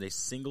I wanted a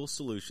single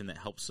solution that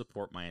helps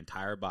support my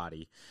entire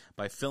body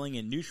by filling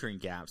in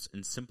nutrient gaps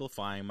and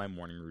simplifying my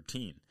morning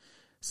routine.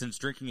 Since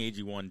drinking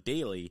AG1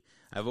 daily,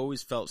 I've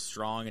always felt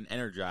strong and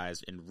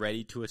energized and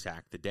ready to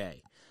attack the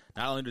day.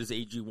 Not only does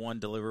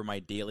AG1 deliver my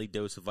daily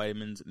dose of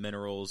vitamins,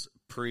 minerals,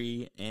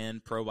 pre-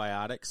 and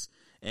probiotics,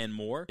 and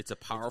more, it's a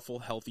powerful,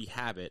 healthy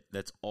habit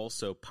that's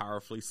also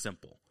powerfully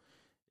simple.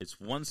 It's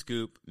one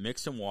scoop,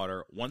 mixed in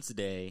water, once a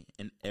day,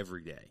 and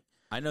every day.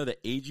 I know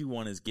that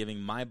AG1 is giving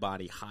my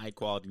body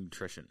high-quality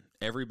nutrition.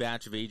 Every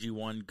batch of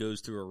AG1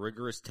 goes through a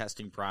rigorous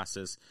testing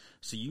process,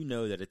 so you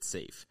know that it's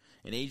safe.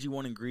 And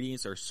AG1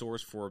 ingredients are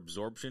sourced for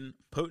absorption,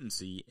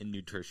 potency, and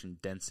nutrition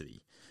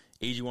density.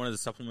 AG1 is a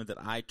supplement that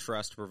I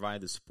trust to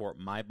provide the support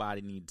my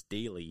body needs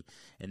daily,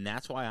 and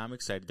that's why I'm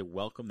excited to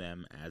welcome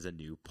them as a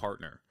new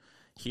partner.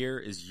 Here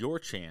is your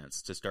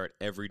chance to start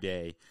every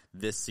day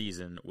this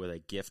season with a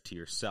gift to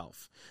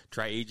yourself.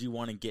 Try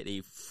AG1 and get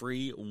a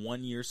free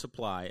 1-year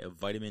supply of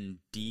vitamin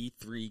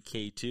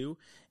D3K2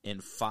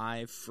 and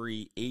 5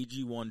 free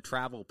AG1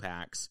 travel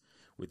packs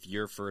with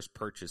your first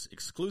purchase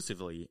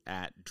exclusively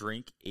at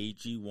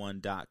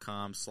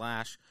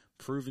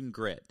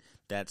drinkag1.com/provengrit.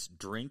 That's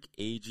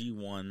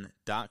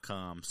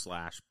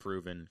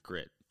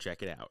drinkag1.com/provengrit.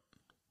 Check it out.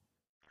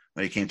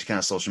 When it came to kind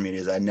of social media,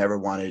 is I never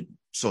wanted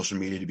social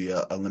media to be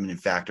a limiting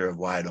factor of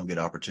why I don't get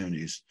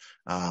opportunities.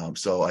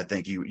 So I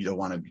think you don't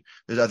want to.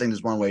 I think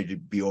there's one way to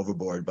be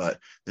overboard, but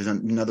there's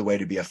another way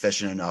to be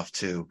efficient enough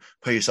to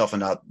put yourself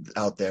out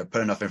there,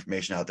 put enough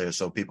information out there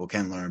so people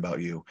can learn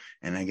about you.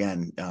 And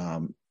again,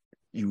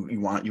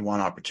 you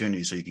want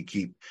opportunities so you can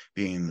keep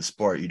being in the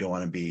sport. You don't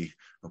want to be,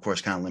 of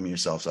course, kind of limit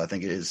yourself. So I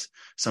think it is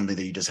something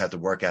that you just have to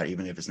work at,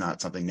 even if it's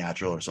not something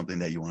natural or something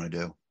that you want to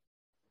do.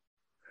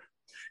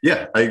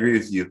 Yeah, I agree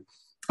with you.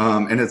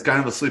 And it's kind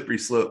of a slippery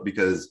slope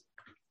because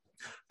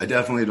I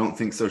definitely don't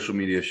think social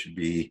media should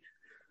be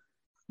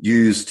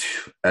used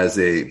as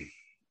an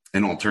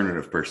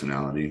alternative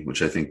personality,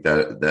 which I think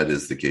that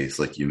is the case,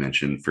 like you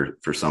mentioned,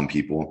 for some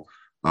people.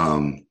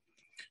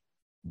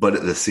 But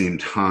at the same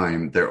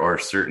time, there are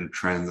certain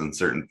trends and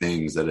certain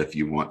things that if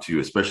you want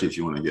to, especially if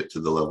you want to get to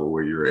the level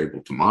where you're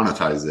able to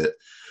monetize it,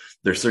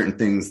 there's certain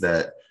things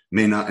that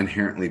may not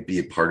inherently be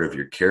a part of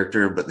your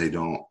character, but they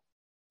don't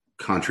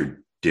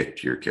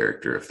contradict your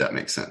character, if that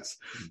makes sense.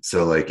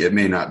 So like, it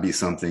may not be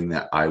something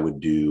that I would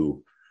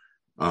do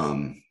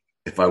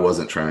if I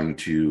wasn't trying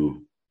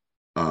to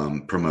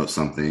promote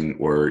something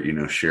or,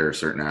 share a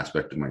certain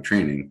aspect of my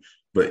training.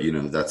 But,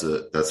 that's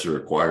a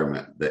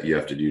requirement that you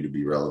have to do to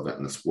be relevant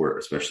in the sport,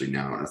 especially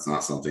now. And it's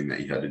not something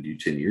that you had to do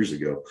 10 years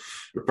ago,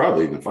 or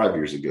probably even 5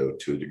 years ago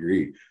to a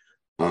degree.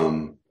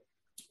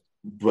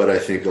 But I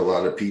think a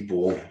lot of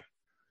people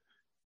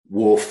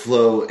will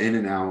flow in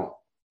and out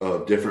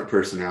of different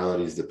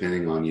personalities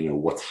depending on,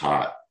 what's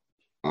hot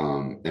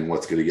and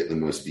what's going to get the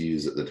most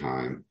views at the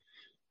time,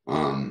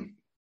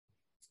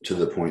 to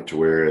the point to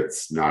where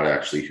it's not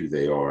actually who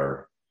they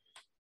are,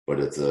 but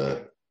it's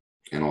an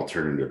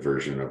alternative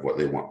version of what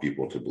they want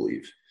people to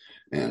believe.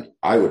 And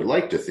I would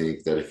like to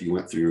think that if you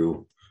went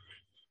through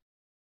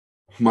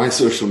my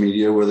social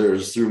media, whether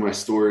it's through my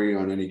story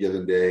on any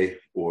given day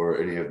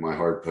or any of my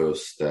hard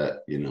posts, that,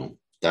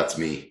 that's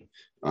me.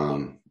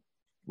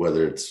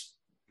 Whether it's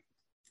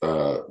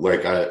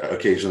like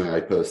occasionally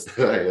I post,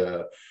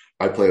 I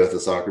play with a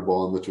soccer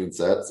ball in between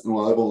sets. And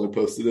while I've only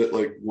posted it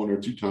like 1 or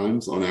 2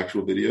 times on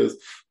actual videos,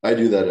 I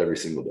do that every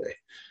single day.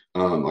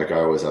 Like I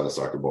always have a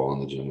soccer ball in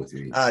the gym with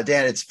me.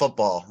 Dan, it's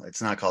football.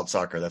 It's not called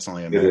soccer. That's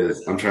only American. It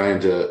is. I'm trying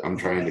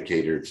to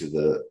cater to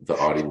the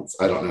audience.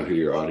 I don't know who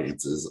your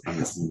audience is.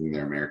 I'm assuming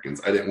they're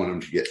Americans. I didn't want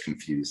them to get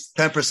confused.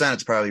 10%.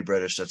 It's probably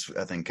British. That's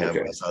I think okay.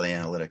 I saw the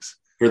analytics.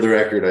 For the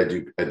record,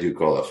 I do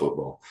call that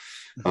football.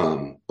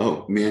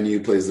 Man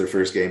U plays their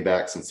first game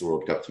back since the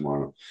World Cup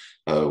tomorrow,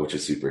 which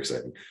is super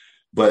exciting.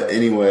 But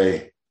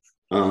anyway,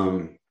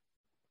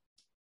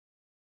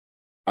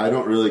 I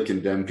don't really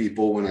condemn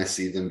people when I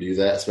see them do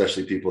that,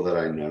 especially people that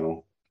I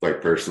know,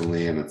 like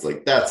personally. And it's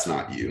like, that's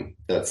not you.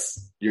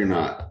 You're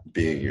not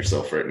being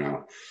yourself right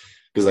now.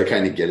 Because I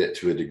kind of get it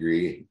to a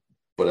degree.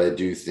 But I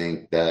do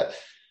think that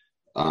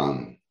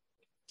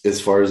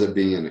as far as it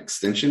being an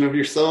extension of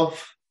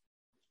yourself,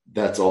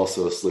 that's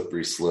also a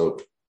slippery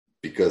slope,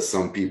 because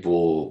some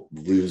people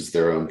lose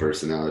their own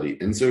personality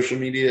in social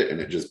media and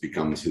it just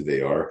becomes who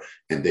they are,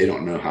 and they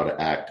don't know how to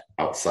act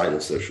outside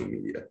of social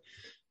media.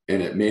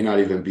 And it may not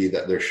even be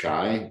that they're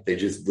shy. They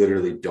just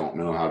literally don't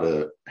know how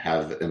to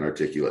have an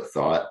articulate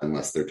thought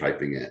unless they're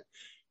typing it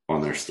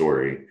on their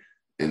story.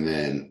 And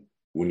then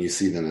when you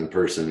see them in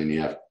person and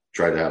you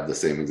try to have the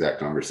same exact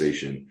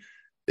conversation,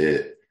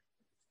 they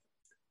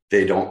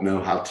don't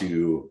know how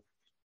to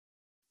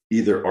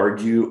either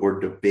argue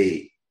or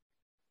debate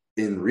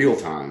in real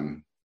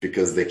time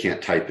because they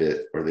can't type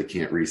it or they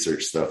can't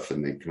research stuff,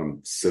 and they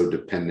become so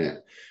dependent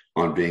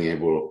on being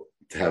able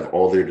to have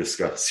all their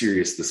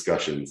serious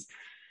discussions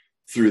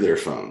through their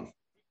phone.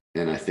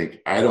 And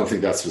I don't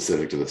think that's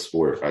specific to the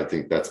sport. I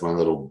think that's my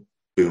little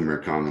boomer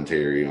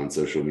commentary on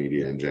social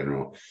media in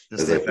general.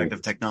 That's the effect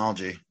of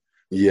technology.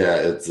 Yeah,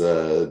 it's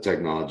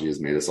technology has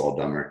made us all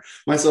dumber,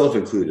 myself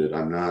included.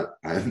 I'm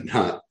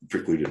not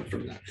precluded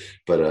from that,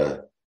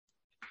 but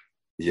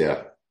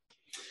yeah,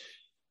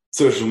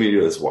 social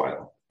media is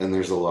wild, and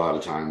there's a lot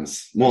of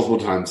times, multiple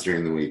times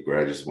during the week, where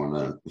I just want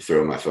to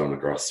throw my phone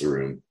across the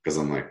room because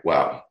I'm like,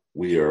 wow,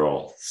 we are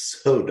all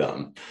so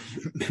dumb.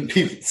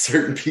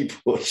 Certain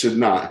people should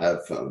not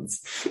have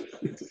phones.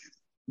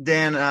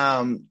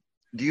 Dan,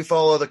 do you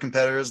follow other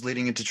competitors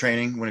leading into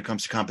training when it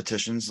comes to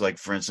competitions? Like,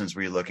 for instance,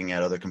 were you looking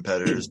at other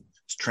competitors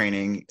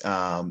training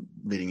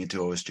leading into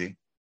OSG?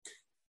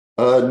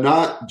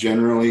 Not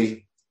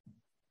generally,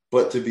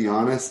 but to be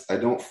honest, I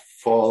don't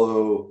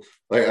follow.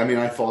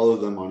 I follow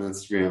them on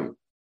Instagram.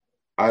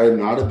 I am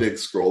not a big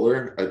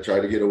scroller. I try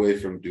to get away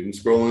from doom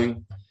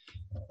scrolling.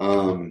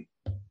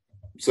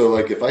 So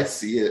like if I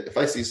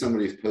see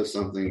somebody post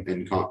something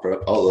in comp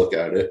prep, I'll look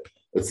at it.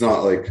 It's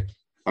not like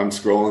I'm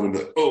scrolling and be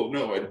like, oh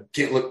no, I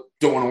can't look,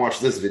 don't want to watch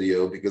this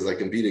video because I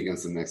compete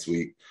against them next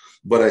week.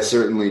 But I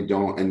certainly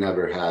don't and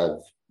never have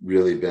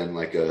really been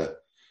like a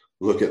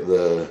look at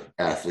the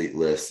athlete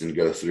list and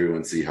go through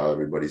and see how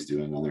everybody's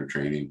doing on their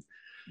training.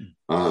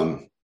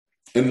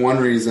 And one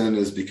reason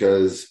is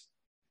because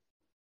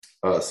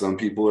some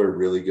people are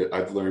really good.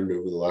 I've learned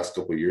over the last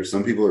couple of years,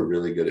 some people are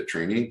really good at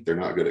training. They're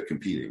not good at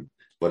competing,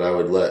 but I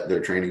would let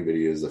their training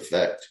videos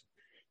affect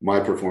my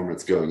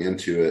performance going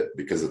into it,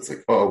 because it's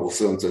like, oh, well,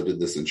 so-and-so did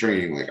this in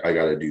training. Like, I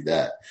got to do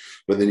that.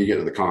 But then you get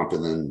to the comp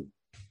and then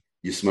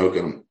you smoke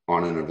them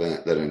on an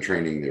event that in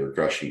training they were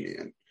crushing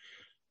you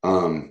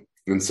in.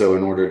 And so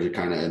in order to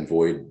kind of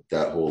avoid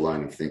that whole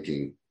line of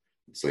thinking,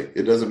 it's like,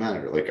 it doesn't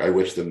matter. Like, I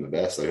wish them the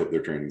best. I hope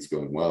their training's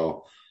going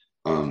well.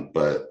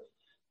 But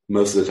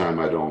most of the time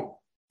I don't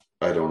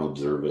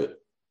observe it,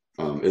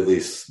 at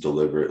least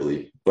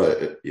deliberately.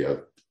 But yeah,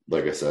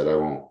 like I said, I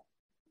won't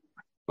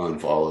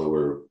unfollow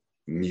or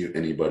mute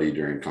anybody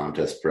during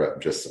contest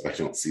prep just so I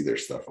don't see their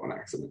stuff on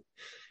accident.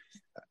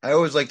 I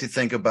always like to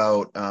think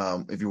about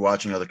if you're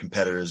watching other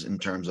competitors in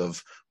terms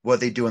of what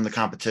they do in the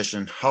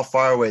competition, how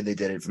far away they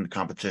did it from the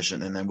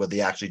competition, and then what they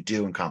actually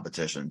do in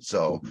competition.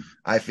 So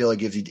I feel it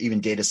gives you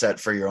even data set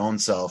for your own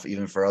self,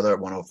 even for other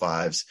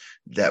 105s,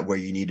 that where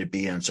you need to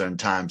be in a certain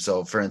time.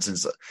 So for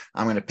instance,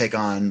 I'm going to pick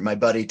on my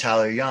buddy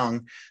Tyler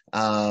Young.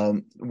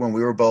 When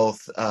we were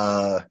both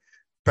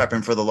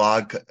prepping for the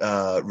log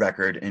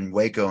record in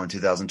Waco in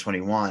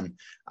 2021,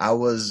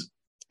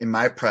 in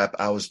my prep,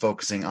 I was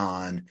focusing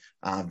on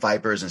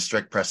Vipers and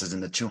strict presses in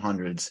the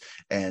 200s.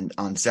 And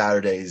on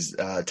Saturdays,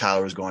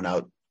 Tyler was going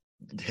out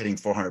hitting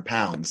 400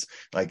 pounds,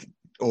 like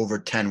over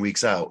 10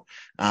 weeks out,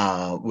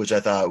 which I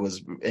thought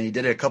was, and he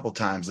did it a couple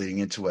times leading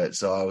into it.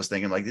 So I was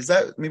thinking like,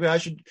 maybe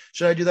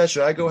should I do that?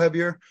 Should I go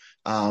heavier?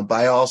 But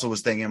I also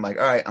was thinking like,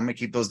 all right, I'm going to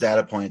keep those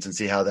data points and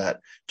see how that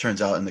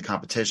turns out in the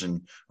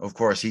competition. Of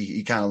course,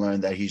 he kind of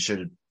learned that he should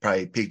have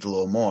probably peaked a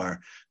little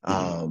more.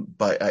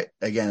 But I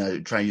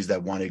try to use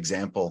that one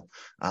example.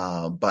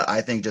 But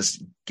I think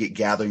just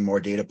gathering more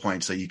data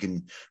points so you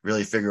can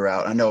really figure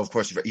out. I know, of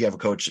course, you have a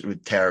coach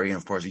with Terry, and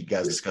of course, you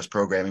guys discuss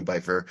programming.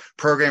 But for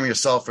programming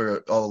yourself,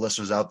 for all the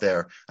listeners out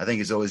there, I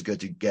think it's always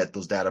good to get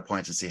those data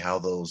points and see how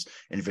those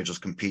individuals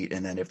compete,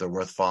 and then if they're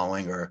worth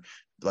following, or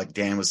like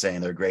Dan was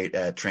saying, they're great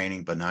at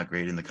training, but not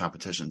great in the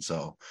competition.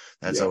 So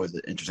that's always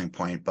an interesting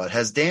point. But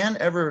has Dan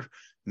ever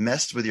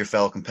messed with your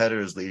fellow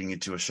competitors leading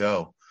into a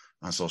show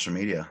on social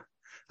media?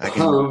 I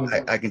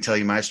can tell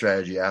you my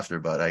strategy after,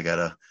 but I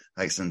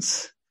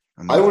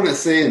wouldn't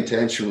say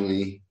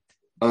intentionally,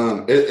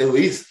 At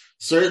least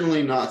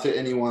certainly not to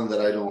anyone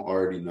that I don't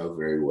already know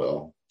very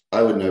well.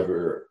 I would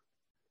never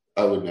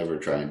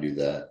try and do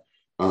that.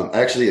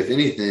 Actually, if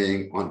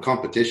anything, on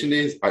competition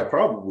days, I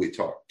probably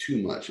talk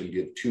too much and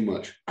give too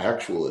much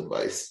actual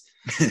advice,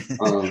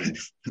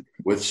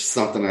 which is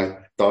something I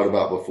thought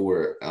about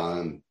before.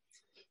 And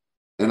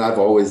I've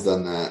always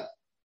done that.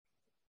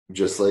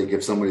 Just like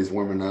if somebody's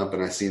warming up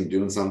and I see them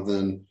doing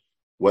something,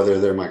 whether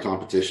they're my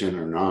competition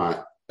or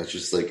not, it's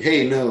just like,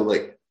 hey, no,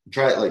 like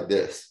try it like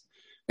this.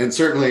 And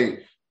certainly,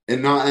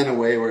 and not in a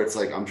way where it's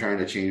like I'm trying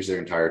to change their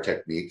entire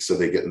technique so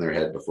they get in their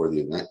head before the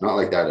event. Not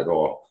like that at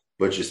all.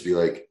 But just be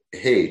like,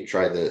 hey,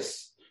 try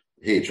this.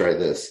 Hey, try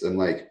this. And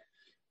like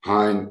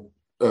Hein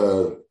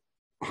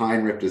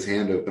ripped his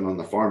hand open on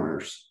the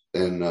farmers.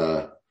 And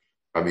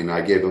I mean,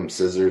 I gave him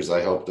scissors.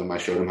 I helped him. I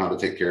showed him how to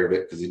take care of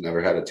it because he never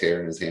had a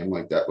tear in his hand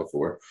like that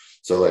before.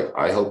 So like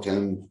I helped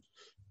him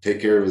take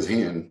care of his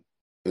hand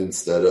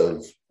instead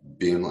of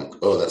being like,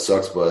 oh, that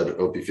sucks, bud.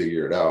 Hope you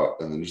figure it out.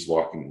 And then just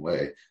walking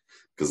away.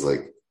 Because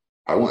like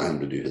I want him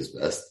to do his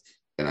best.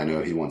 And I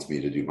know he wants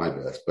me to do my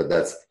best. But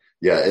that's,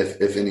 yeah,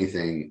 if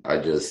anything, I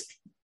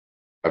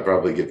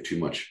probably give too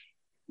much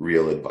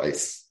real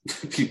advice.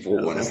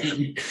 People want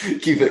to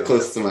keep it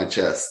close to my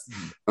chest.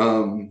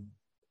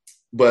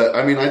 But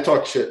I mean, I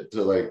talk shit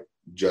to like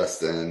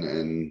Justin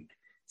and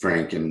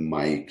Frank and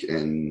Mike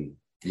and,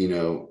 you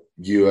know,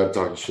 I've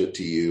talked shit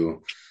to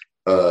you.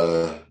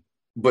 But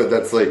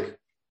that's like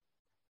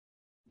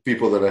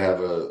people that I have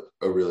a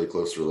really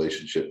close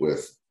relationship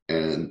with.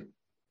 And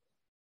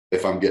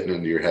if I'm getting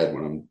into your head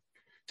when I'm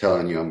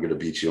telling you I'm going to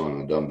beat you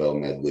on a dumbbell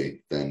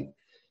medley, then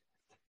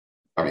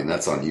I mean,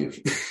 that's on you.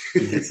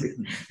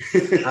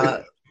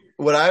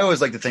 What I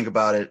always like to think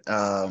about it,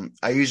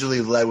 I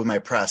usually led with my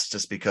press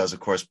just because, of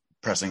course,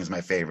 pressing is my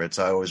favorite.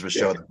 So I always would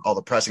show all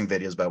the pressing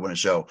videos, but I wouldn't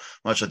show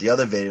much of the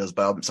other videos.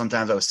 But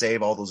sometimes I would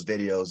save all those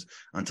videos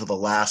until the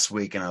last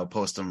week and I would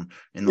post them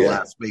in the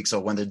last week.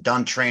 So when they're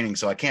done training,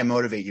 so I can't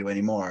motivate you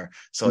anymore.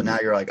 So now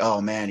you're like, oh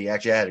man, he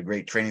actually had a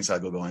great training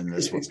cycle going into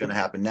this. What's going to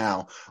happen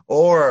now?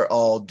 Or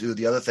I'll do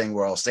the other thing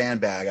where I'll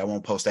sandbag. I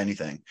won't post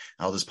anything.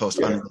 I'll just post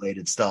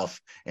unrelated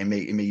stuff and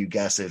make you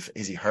guess if,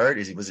 is he hurt?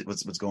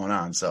 What's going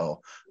on?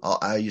 So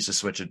I used to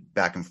switch it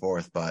back and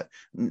forth, but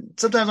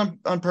sometimes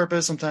on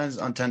purpose, sometimes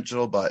unintentional.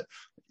 But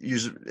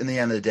usually, in the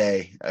end of the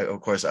day, of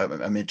course,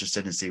 I'm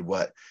interested in see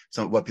what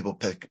people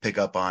pick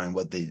up on and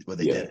what they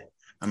did.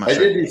 I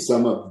did do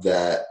some of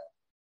that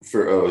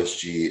for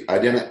OSG. I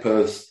didn't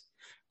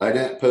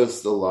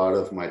post a lot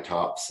of my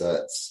top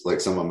sets, like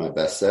some of my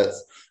best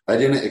sets. I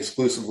didn't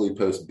exclusively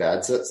post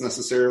bad sets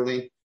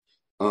necessarily,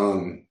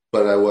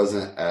 but I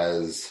wasn't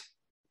as.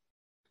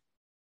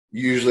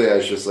 Usually, I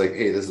was just like,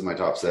 "Hey, this is my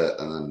top set,"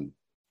 and then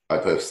I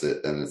post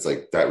it, and it's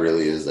like that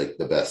really is like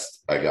the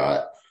best I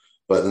got.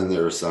 But then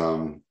there were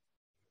some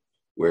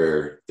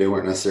where they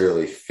weren't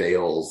necessarily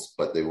fails,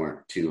 but they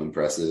weren't too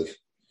impressive.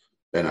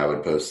 And I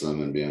would post them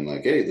and being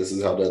like, hey, this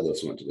is how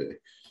deadlifts went today.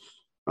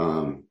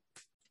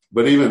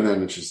 But even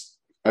then, it's just,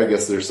 I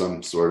guess there's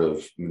some sort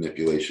of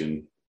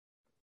manipulation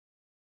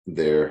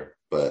there,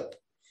 but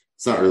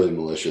it's not really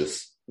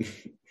malicious.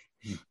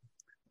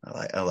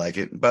 I like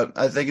it. But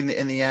I think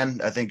in the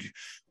end, I think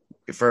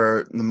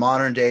for the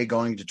modern day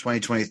going to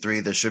 2023,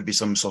 there should be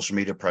some social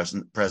media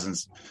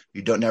presence.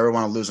 You don't never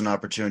want to lose an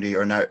opportunity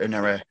or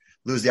never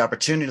lose the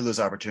opportunity to lose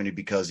opportunity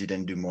because you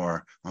didn't do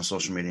more on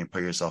social media and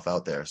put yourself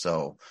out there.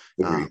 So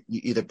you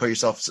either put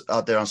yourself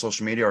out there on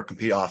social media or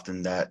compete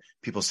often that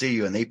people see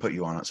you and they put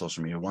you on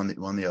social media, one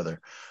the other.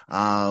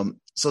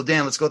 So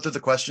Dan, let's go through the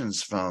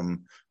questions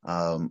from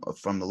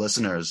the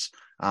listeners.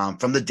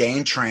 From the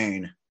Dane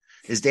train.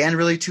 Is Dan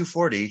really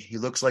 240? He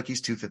looks like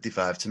he's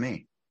 255 to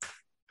me.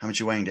 How much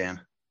you weighing, Dan?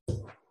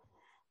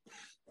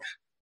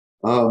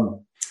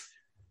 Well,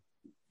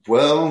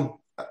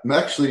 I'm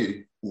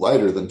actually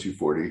lighter than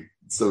 240.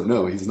 So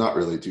no, he's not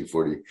really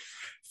 240.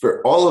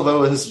 For all of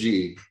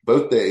OSG,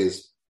 both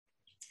days,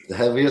 the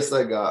heaviest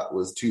I got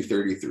was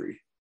 233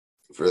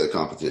 for the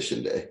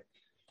competition day.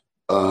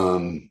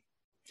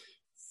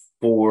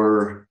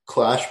 For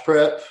Clash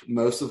Prep,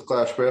 most of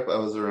Clash Prep, I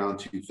was around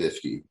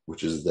 250,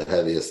 which is the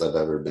heaviest I've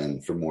ever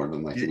been for more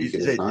than like a week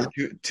at a time.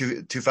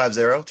 250,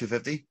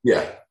 250?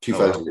 Yeah,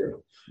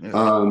 250.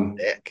 Oh,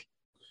 Dick.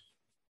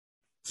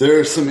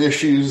 There are some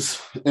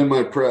issues in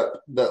my prep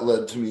that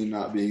led to me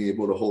not being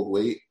able to hold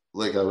weight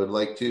like I would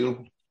like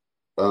to.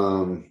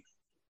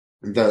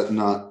 That's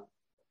not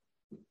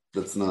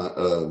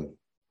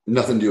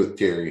nothing to do with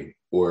Terry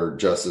or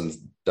Justin's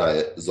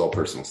diet. Is all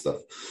personal stuff.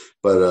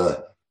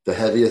 But the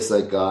heaviest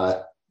I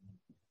got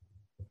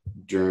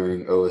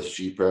during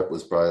OSG prep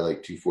was probably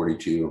like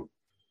 242.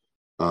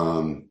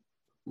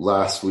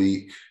 Last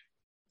week,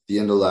 the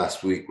end of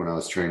last week when I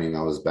was training,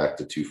 I was back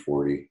to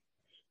 240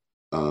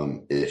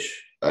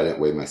 ish. I didn't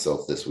weigh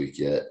myself this week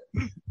yet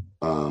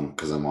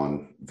because I'm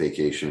on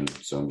vacation.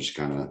 So I'm just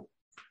kind of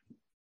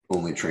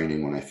only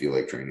training when I feel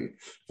like training.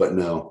 But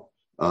no,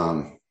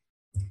 I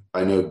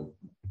know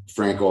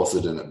Frank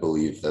also didn't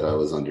believe that I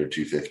was under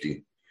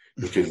 250.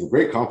 which is a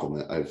great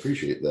compliment. I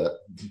appreciate that.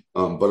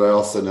 But I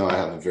also know I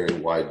have a very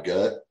wide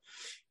gut.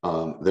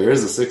 There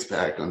is a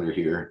six-pack under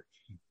here,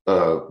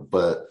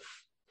 but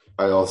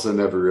I also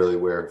never really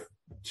wear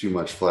too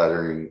much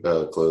flattering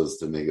clothes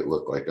to make it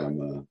look like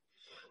I'm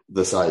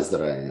the size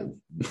that I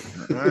am.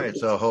 All right,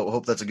 so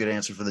hope that's a good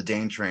answer for the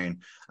Dane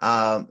train.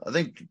 I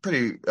think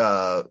pretty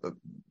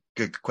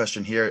good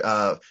question here.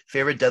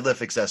 Favorite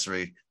deadlift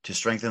accessory to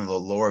strengthen the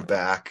lower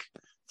back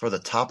for the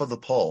top of the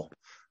pole.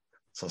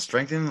 So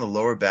strengthening the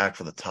lower back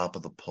for the top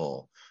of the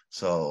pole.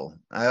 So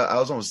I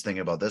was almost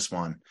thinking about this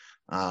one.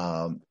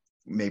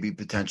 Maybe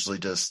potentially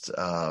just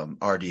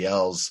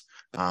RDLs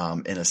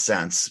in a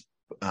sense.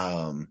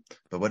 But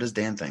what does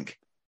Dan think?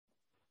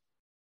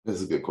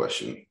 That's a good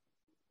question.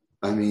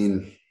 I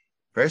mean,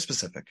 very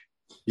specific.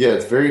 Yeah,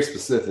 it's very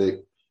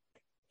specific.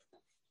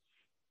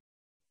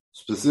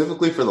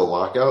 Specifically for the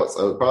lockouts,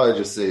 I would probably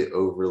just say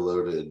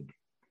overloaded,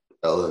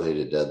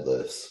 elevated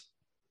deadlifts,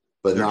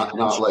 but not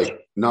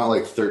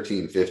like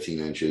 13, 15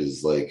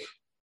 inches, like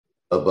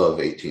above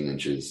 18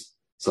 inches,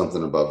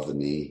 something above the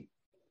knee.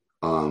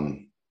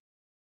 I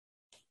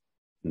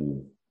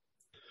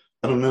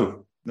don't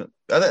know.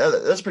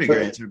 That's a pretty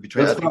good answer.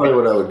 That's probably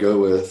what I would go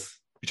with.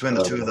 Between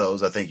the two of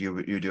those, I think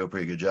you do a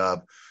pretty good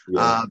job.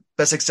 Yeah.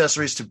 Best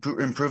accessories to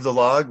improve the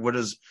log. What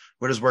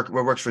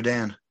works for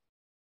Dan?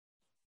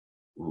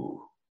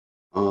 Ooh.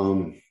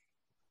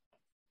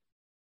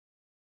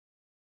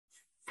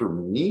 For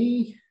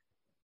me,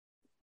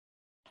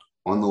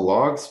 on the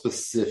log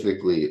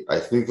specifically, I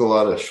think a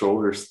lot of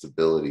shoulder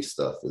stability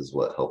stuff is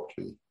what helped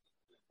me.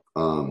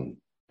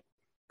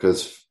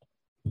 Because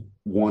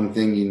one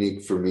thing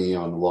unique for me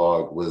on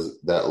log was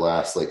that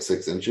last like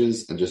 6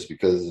 inches. And just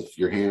because if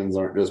your hands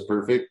aren't just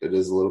perfect, it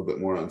is a little bit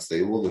more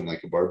unstable than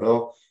like a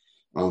barbell.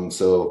 And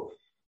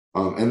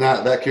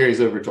that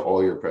carries over to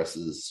all your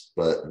presses,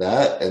 but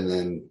that, and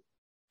then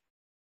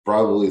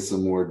probably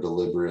some more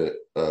deliberate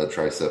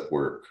tricep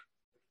work.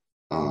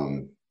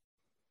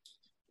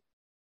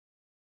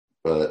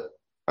 But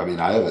I mean,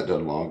 I haven't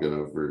done log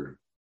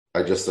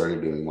I just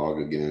started doing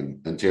log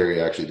again, and Terry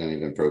actually didn't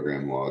even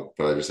program log,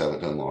 but I just haven't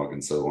done log in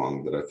so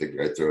long that I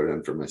figured I'd throw it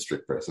in for my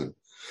strict pressing.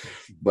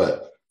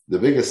 But the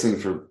biggest thing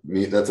for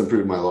me that's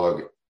improved my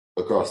log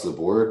across the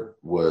board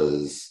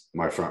was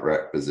my front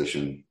rack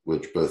position,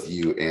 which both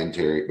you and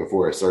Terry,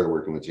 before I started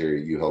working with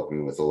Terry, you helped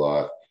me with a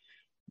lot.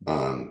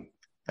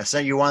 I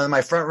sent you one of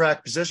my front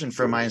rack position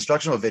for my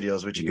instructional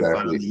videos, which you can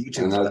find on the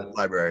YouTube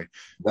library.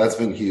 That's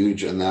been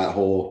huge, and that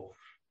whole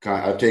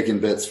I've taken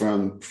bits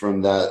from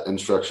that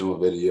instructional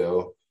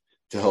video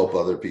to help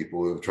other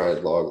people who've tried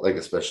log, like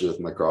especially with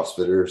my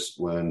CrossFitters.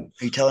 When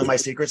are you telling my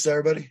secrets to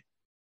everybody?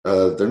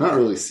 They're not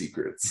really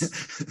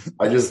secrets.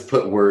 I just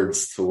put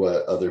words to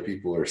what other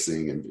people are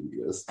seeing in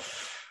videos.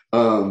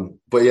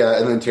 But yeah,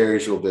 and then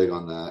Terry's real big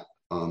on that.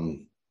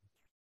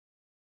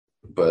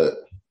 But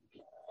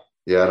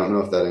yeah, I don't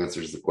know if that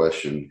answers the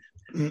question.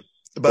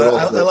 But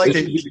I like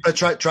it.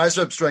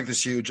 Tricep strength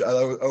is huge. I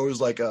always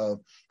like a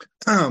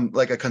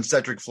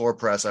concentric floor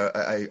press.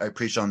 I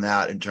preach on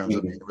that in terms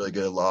of being really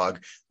good at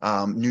log.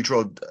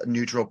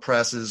 Neutral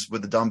presses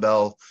with the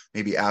dumbbell,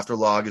 maybe after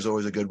log is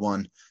always a good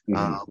one.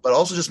 But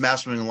also just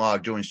mastering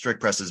log, doing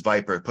strict presses,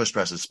 viper, push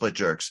presses, split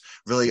jerks.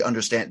 Really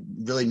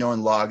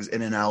knowing logs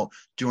in and out,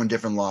 doing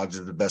different logs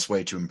is the best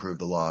way to improve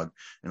the log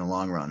in the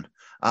long run.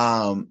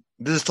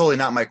 This is totally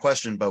not my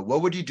question, but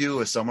what would you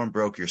do if someone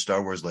broke your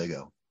Star Wars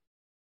Lego?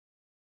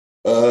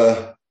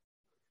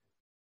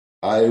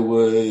 I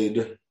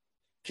would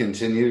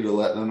continue to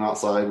let them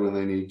outside when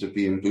they need to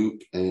pee and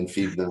poop and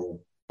feed them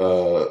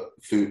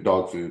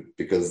dog food,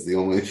 because the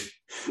only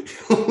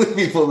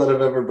people that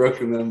have ever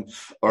broken them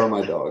are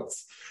my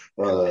dogs.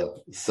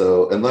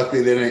 And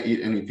luckily they didn't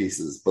eat any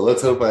pieces, but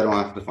let's hope I don't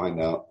have to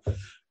find out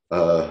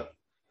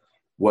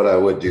what I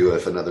would do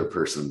if another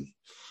person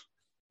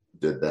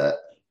did that.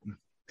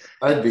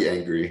 I'd be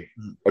angry.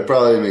 I'd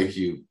probably make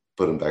you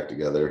put them back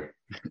together.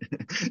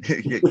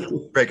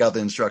 Break out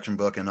the instruction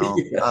book and all.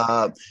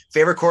 Yeah.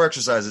 Favorite core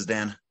exercises,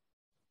 Dan?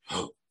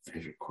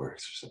 Favorite core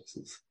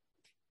exercises.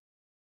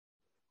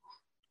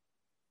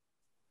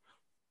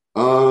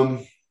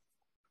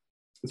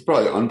 It's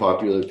probably an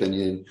unpopular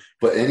opinion,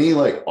 but any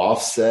like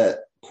offset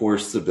core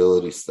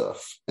stability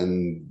stuff,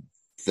 and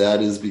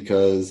that is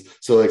because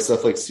like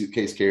stuff like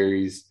suitcase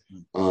carries,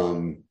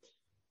 banded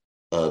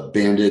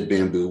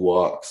bamboo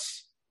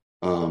walks,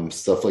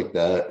 stuff like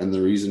that. And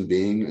the reason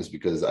being is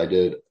because I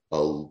did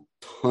a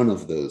ton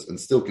of those and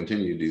still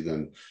continue to do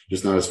them,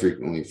 just not as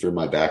frequently for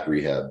my back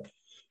rehab.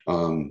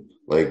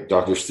 Like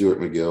Dr. Stuart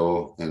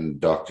McGill and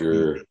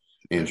Dr.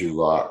 Andrew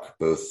Locke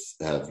both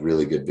have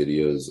really good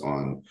videos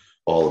on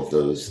all of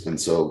those.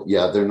 And so,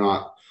 yeah, they're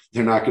not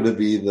going to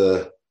be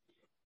the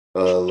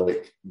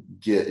like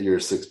get your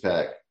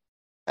 6-pack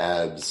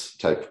abs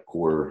type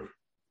core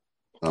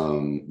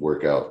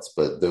workouts,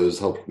 but those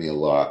helped me a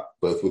lot,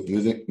 both with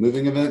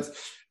moving events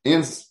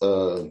and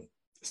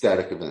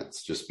static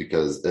events, just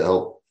because they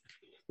help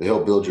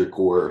build your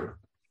core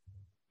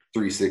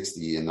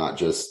 360 and not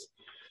just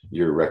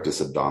your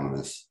rectus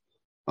abdominis.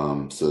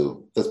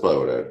 So that's probably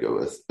what I would go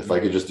with. If I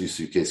could just do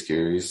suitcase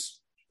carries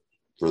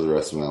for the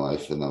rest of my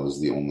life and that was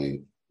the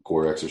only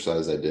core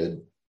exercise I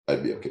did,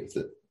 I'd be okay with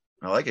it.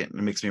 I like it. It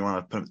makes me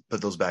want to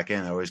put those back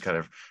in. I always kind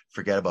of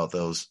forget about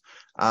those.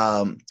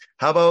 How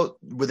about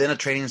within a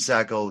training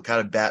cycle,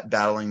 kind of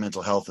battling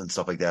mental health and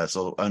stuff like that?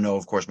 So I know,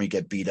 of course, when you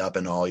get beat up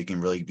and all, you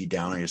can really be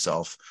down on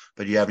yourself.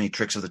 But do you have any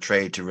tricks of the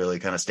trade to really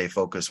kind of stay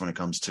focused when it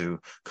comes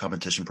to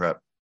competition prep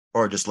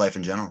or just life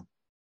in general?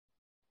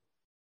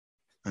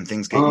 When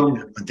things get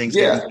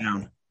get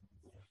down.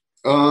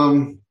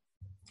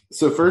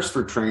 So first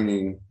for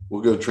training,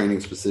 we'll go training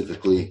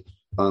specifically.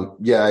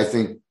 I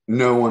think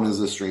no one is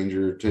a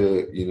stranger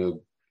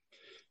to,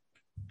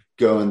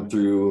 going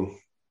through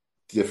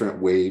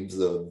different waves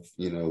of,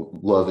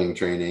 loving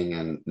training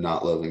and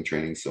not loving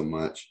training so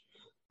much.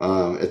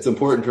 It's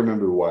important to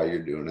remember why you're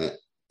doing it.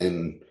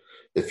 And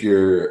if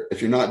you're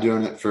not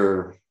doing it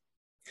or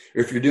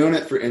if you're doing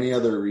it for any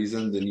other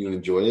reason than you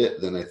enjoy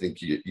it, then I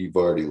think you've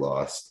already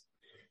lost.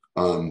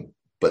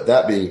 But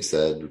that being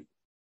said,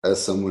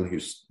 as someone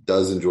who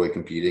does enjoy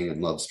competing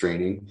and loves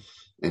training,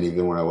 and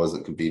even when I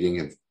wasn't competing,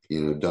 have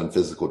done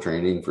physical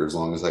training for as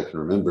long as I can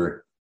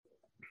remember,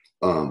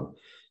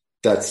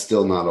 that's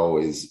still not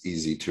always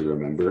easy to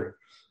remember.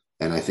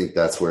 And I think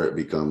that's where it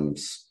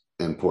becomes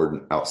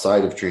important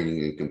outside of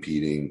training and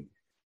competing,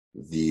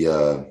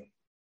 the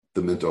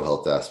mental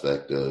health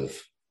aspect of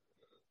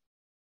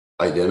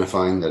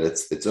identifying that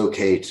it's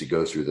okay to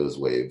go through those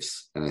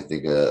waves. And I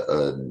think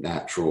a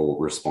natural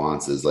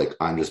response is like,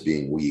 I'm just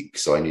being weak,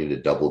 so I need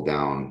to double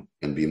down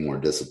and be more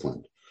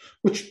disciplined,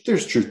 which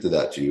there's truth to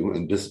that too.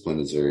 And discipline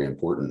is very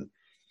important.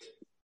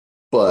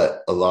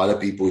 But a lot of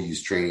people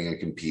use training and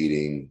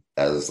competing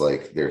as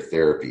like their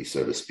therapy,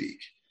 so to speak.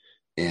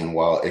 And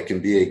while it can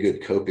be a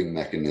good coping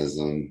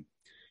mechanism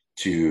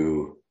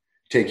to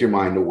take your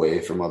mind away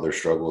from other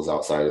struggles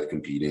outside of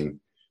competing,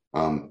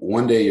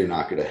 one day you're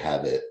not going to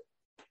have it.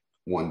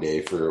 One day,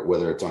 for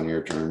whether it's on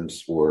your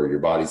terms or your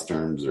body's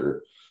terms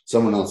or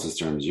someone else's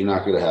terms, you're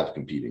not going to have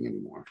competing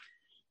anymore.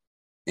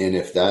 And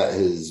if that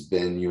has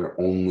been your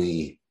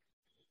only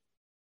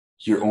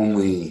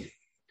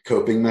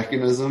coping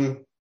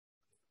mechanism,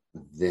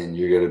 then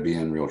you're going to be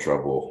in real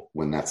trouble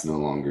when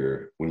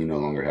you no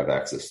longer have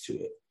access to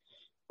it.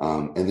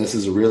 And this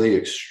is a really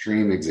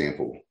extreme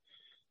example,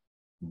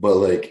 but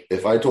like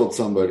if I told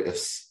somebody,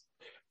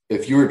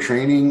 if you were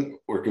training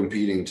or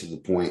competing to the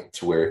point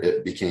to where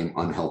it became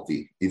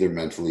unhealthy, either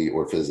mentally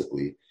or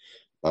physically,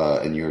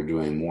 and you're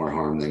doing more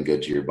harm than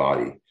good to your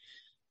body,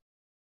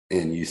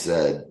 and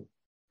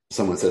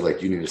someone said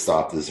like, you need to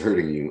stop, this is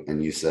hurting you.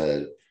 And you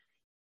said,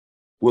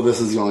 well,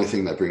 this is the only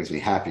thing that brings me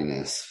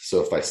happiness.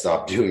 So if I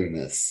stop doing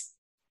this,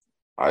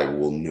 I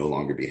will no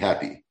longer be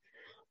happy.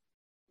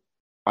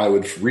 I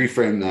would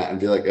reframe that and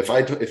be like,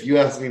 if you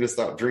asked me to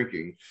stop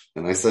drinking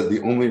and I said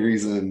the only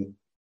reason,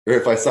 or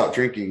if I stop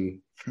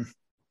drinking,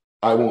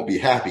 I won't be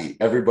happy,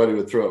 everybody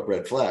would throw up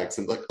red flags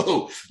and be like,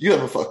 oh, you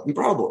have a fucking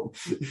problem.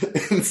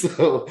 And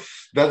so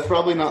that's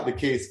probably not the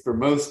case for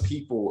most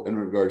people in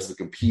regards to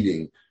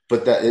competing,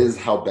 but that is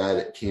how bad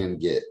it can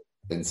get.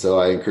 And so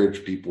I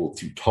encourage people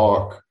to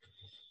talk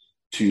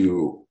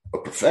to a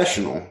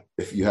professional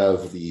if you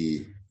have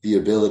the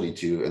ability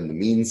to and the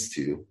means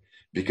to,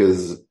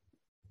 because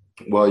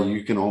while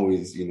you can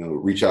always,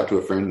 reach out to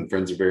a friend, and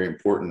friends are very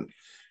important,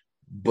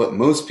 but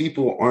most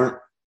people aren't,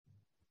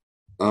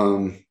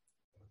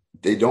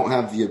 they don't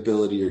have the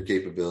ability or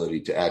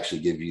capability to actually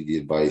give you the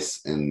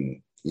advice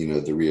and,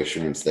 the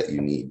reassurance that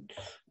you need.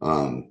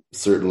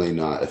 Certainly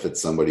not if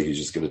it's somebody who's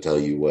just going to tell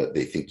you what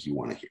they think you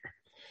want to hear.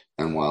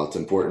 And while it's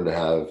important to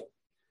have,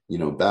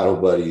 battle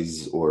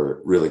buddies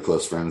or really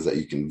close friends that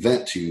you can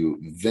vent to,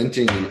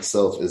 venting in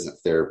itself isn't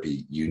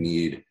therapy. You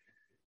need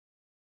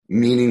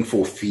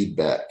meaningful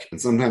feedback.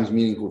 And sometimes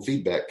meaningful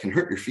feedback can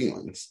hurt your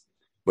feelings.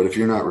 But if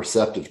you're not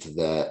receptive to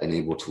that and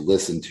able to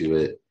listen to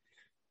it,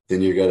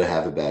 then you're going to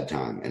have a bad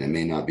time. And it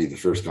may not be the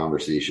first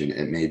conversation.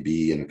 It may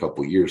be in a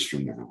couple years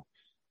from now.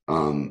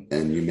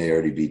 And you may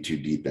already be too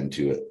deep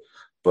into it.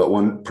 But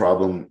one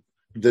problem,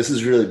 this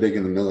is really big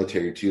in the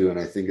military too. And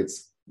I think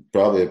it's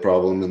probably a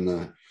problem in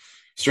the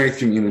strength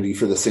community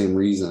for the same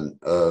reason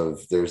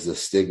of there's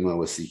this stigma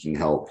with seeking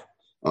help,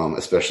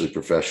 especially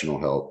professional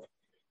help,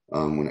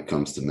 when it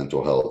comes to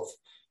mental health.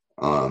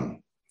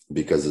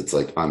 Because it's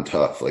like, I'm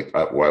tough. Like,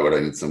 why would I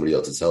need somebody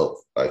else's help?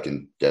 I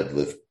can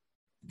deadlift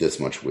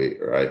this much weight,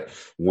 or I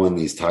won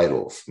these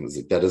titles. And it's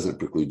like, that doesn't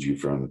preclude you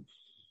from,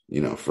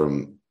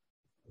 from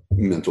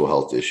mental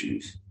health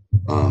issues.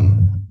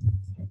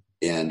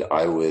 And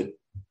I would,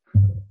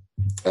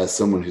 as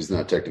someone who's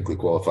not technically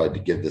qualified to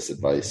give this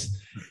advice,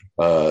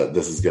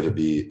 this is going to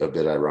be a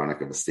bit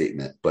ironic of a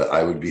statement, but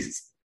I would be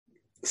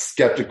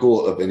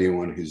skeptical of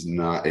anyone who's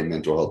not a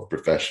mental health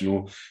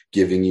professional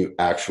giving you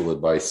actual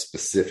advice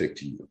specific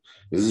to you.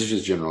 This is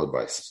just general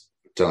advice,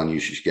 telling you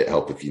should get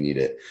help if you need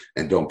it,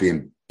 and don't be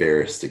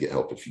embarrassed to get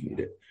help if you need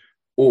it.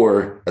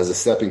 Or as a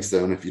stepping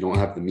stone, if you don't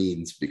have the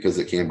means, because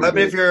it can be. But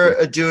if you're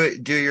a do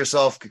it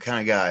yourself kind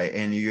of guy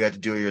and you have to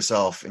do it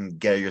yourself and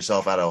get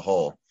yourself out of a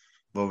hole,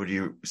 what would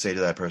you say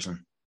to that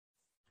person?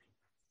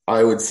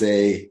 I would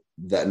say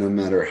that no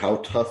matter how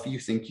tough you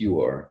think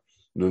you are,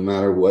 no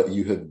matter what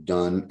you have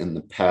done in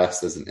the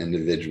past as an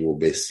individual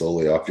based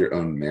solely off your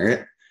own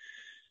merit,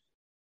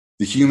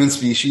 the human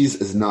species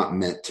is not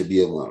meant to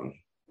be alone.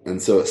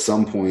 And so at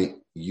some point,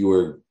 you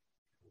are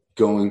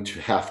going to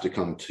have to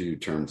come to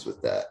terms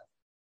with that.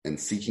 And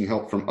seeking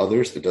help from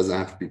others, it doesn't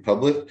have to be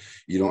public.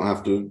 You don't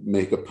have to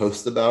make a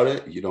post about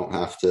it. You don't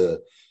have to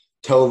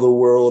tell the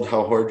world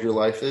how hard your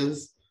life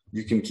is.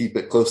 You can keep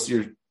it close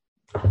to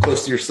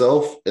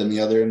yourself and the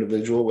other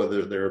individual,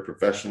 whether they're a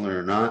professional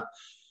or not.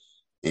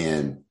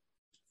 And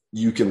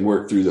you can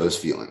work through those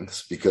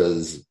feelings,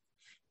 because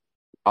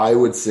I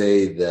would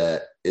say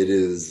that it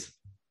is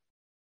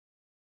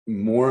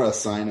more a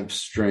sign of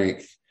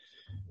strength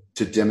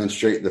to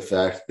demonstrate the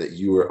fact that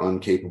you are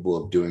incapable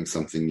of doing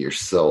something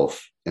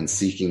yourself and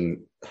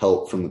seeking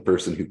help from the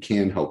person who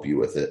can help you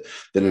with it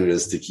than it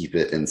is to keep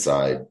it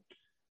inside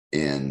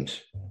and,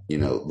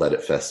 let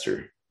it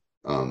fester.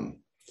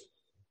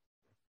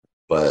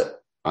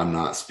 But I'm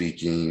not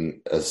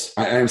speaking as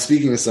I'm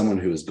speaking as someone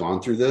who has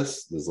gone through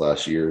this. This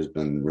last year has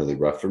been really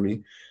rough for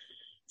me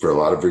for a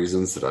lot of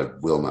reasons that I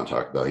will not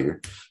talk about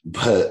here.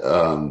 But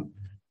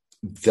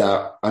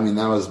that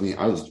was me.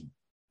 I was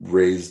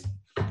raised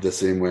the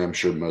same way I'm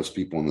sure most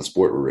people in the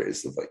sport were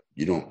raised, of like,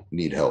 you don't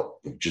need help.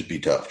 Just be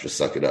tough. Just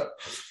suck it up.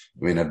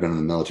 I've been in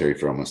the military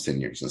for almost 10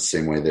 years. It's the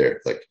same way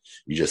there. Like,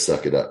 you just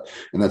suck it up.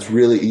 And that's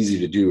really easy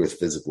to do with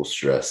physical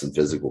stress and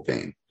physical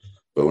pain.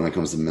 But when it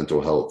comes to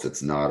mental health,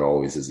 it's not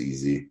always as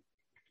easy.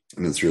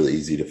 And it's really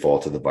easy to fall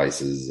to the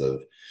vices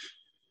of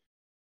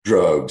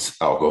drugs,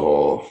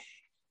 alcohol,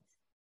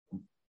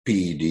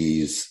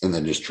 PEDs, and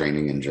then just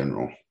training in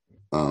general.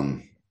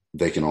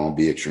 They can all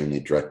be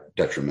extremely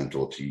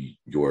detrimental to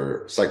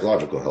your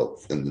psychological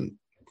health and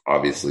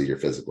obviously your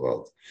physical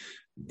health.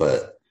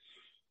 But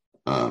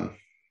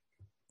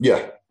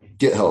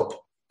get help.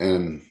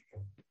 And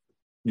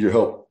your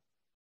help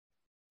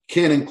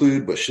can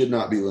include, but should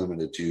not be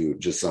limited to,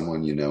 just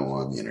someone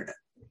on the internet.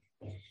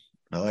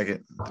 I like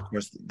it. Of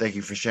course, thank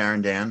you for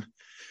sharing, Dan.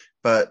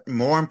 But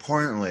more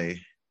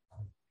importantly,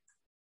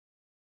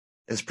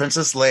 is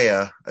Princess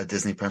Leia a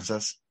Disney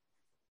princess?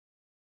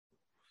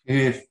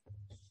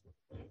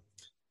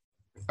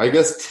 I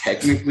guess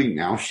technically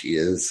now she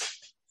is.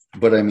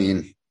 But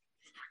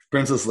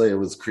Princess Leia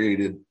was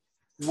created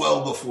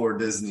well before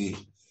Disney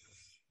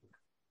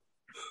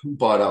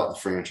bought out the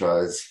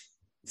franchise.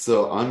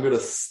 So I'm going to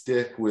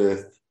stick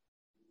with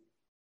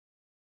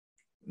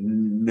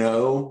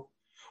no.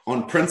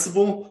 On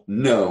principle,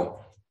 no.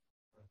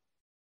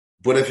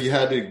 But if you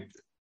had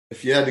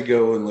to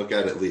go and look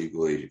at it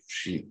legally,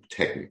 she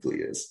technically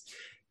is.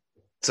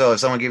 So if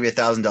someone gave you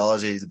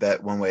 $1,000, you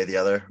bet one way or the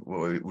other,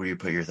 where you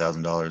put your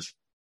 $1,000?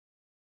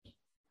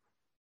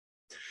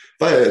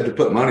 If I had to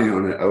put money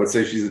on it, I would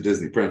say she's a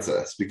Disney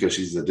princess, because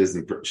she's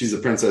a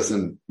princess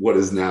in what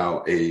is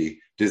now a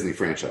Disney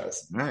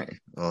franchise. All right.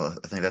 Well,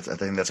 I think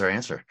that's our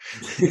answer.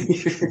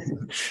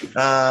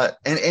 And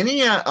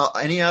any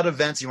out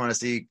events you want to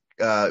see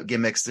get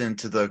mixed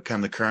into the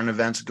kind of the current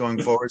events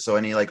going forward? So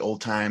any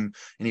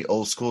any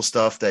old school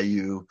stuff that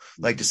you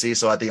like to see?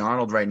 So at the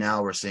Arnold right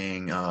now, we're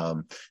seeing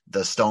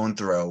the stone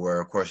throw, where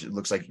of course it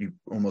looks like you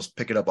almost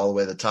pick it up all the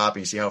way to the top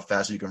and you see how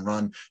fast you can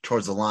run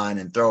towards the line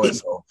and throw it.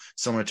 So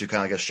similar to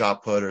kind of like a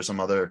shot put or some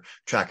other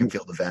track and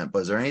field event. But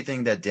is there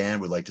anything that Dan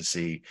would like to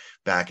see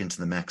back into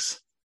the mix?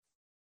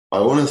 I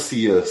want to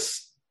see a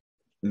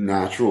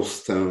natural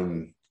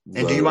stone.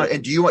 And do you want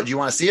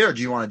to see it, or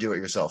do you want to do it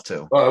yourself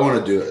too? Oh, I want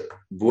to do it.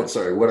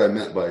 What I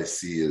meant by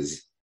see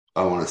is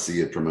I want to see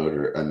a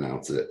promoter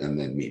announce it and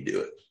then me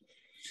do it.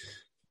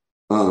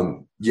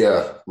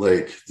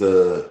 Like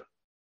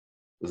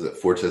was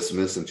it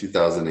Fortissimus in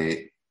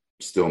 2008?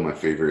 Still my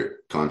favorite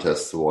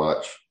contest to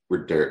watch,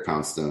 where Derek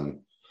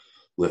Poundstone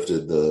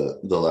lifted the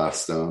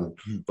last stone.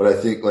 But I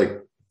think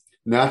like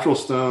natural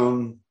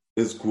stone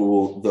is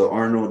cool. The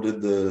Arnold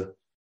did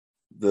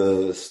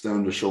the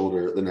stone to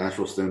shoulder, the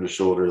natural stone to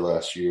shoulder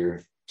last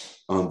year.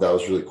 That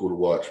was really cool to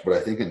watch. But I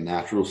think a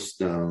natural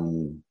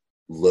stone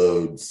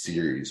load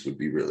series would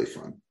be really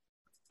fun.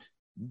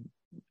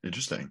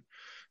 Interesting.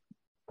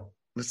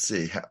 Let's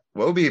see.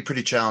 What would be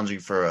pretty challenging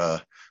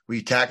for were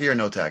you tacky or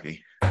no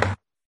tacky?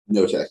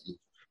 No tacky.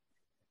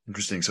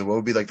 Interesting. So what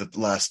would be like the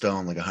last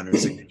stone, like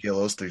 160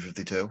 kilos,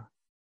 352?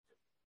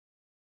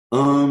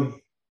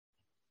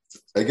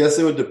 I guess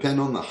it would depend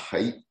on the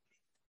height.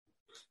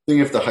 I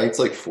think if the height's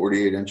like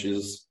 48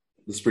 inches,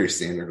 that's pretty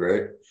standard,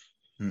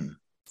 right?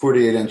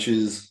 48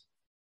 inches.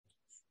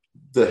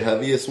 The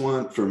heaviest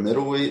one for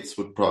middleweights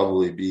would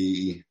probably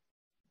be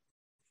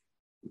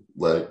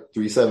like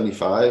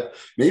 375,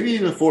 maybe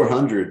even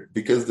 400,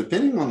 because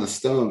depending on the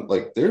stone,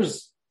 like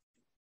there's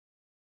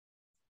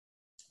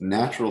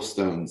natural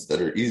stones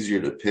that are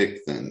easier to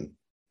pick than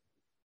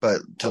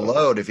But to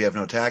load, if you have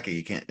no tacky,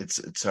 you can't.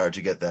 It's hard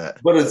to get that.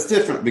 But it's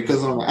different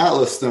because on the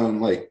Atlas stone,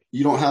 like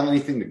you don't have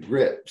anything to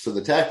grip, so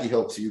the tacky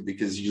helps you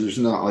because there's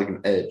not like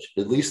an edge.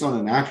 At least on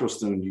a natural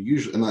stone, you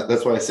usually, and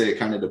that's why I say it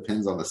kind of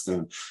depends on the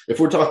stone. If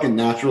we're talking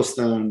natural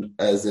stone,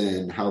 as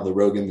in how the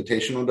Rogue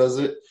Invitational does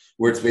it,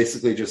 where it's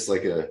basically just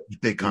like a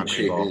big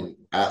concrete ball.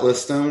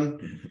 Atlas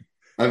stone.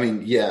 I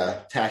mean,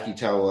 yeah, tacky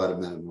towel at a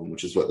minimum,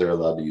 which is what they're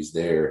allowed to use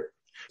there.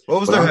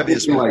 What was their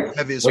heaviest one?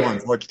 Heaviest one,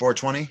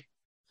 420?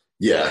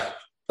 Yeah,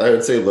 I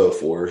would say low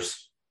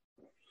fours.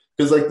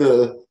 Because like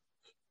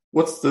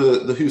what's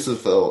the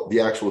Husafell, the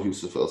actual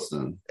Husafell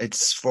stone?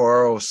 It's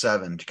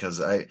 407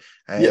 because I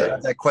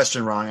had that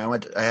question wrong. I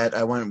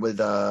went with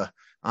on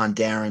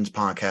Darren's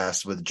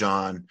podcast with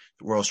John,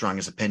 World's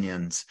Strongest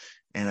Opinions,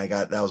 and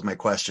that was my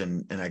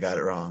question and I got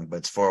it wrong, but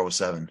it's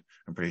 407.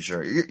 I'm pretty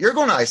sure. You're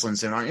going to Iceland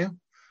soon, aren't you?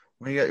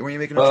 When are you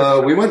making a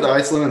trip? We went to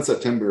Iceland in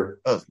September.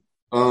 Oh.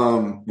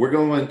 We're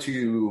going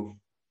to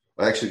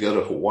actually go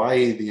to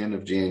Hawaii the end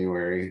of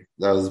January.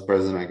 That was the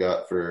present I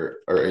got for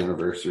our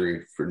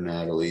anniversary for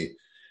Natalie.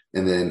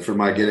 And then for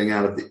my getting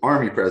out of the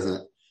Army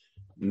present,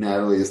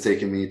 Natalie is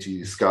taking me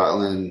to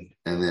Scotland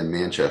and then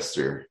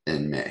Manchester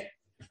in May.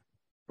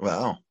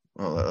 Wow.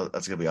 Well,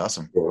 that's going to be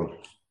awesome. So,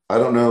 I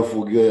don't know if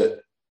we'll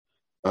get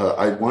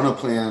I want to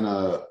plan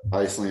a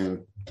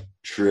Iceland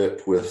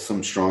trip with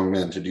some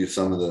strongmen to do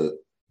some of the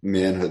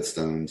manhood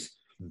stones.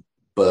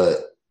 But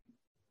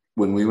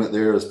when we went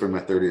there, it was for my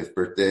 30th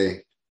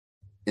birthday.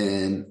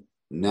 And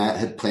Nat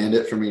had planned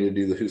it for me to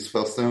do the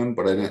Husafell stone,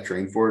 but I didn't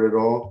train for it at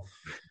all.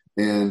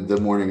 And the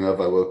morning of,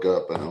 I woke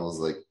up and I was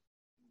like,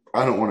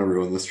 I don't want to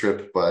ruin this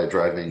trip by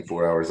driving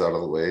 4 hours out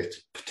of the way to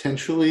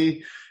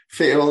potentially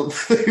fail the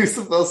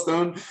Husafell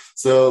stone.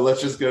 So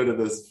let's just go to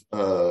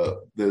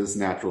this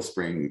natural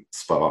spring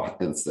spa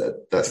instead.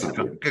 That's not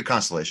good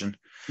consolation.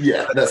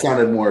 Yeah, that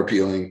sounded more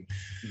appealing.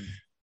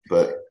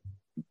 But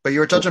you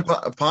were touching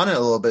upon it a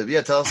little bit.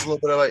 Yeah, tell us a little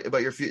bit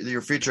about your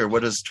future.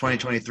 What does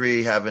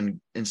 2023 have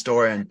in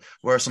store, and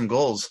what are some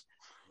goals?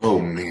 Oh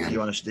man, do you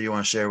want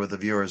to share with the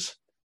viewers?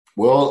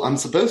 Well, I'm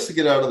supposed to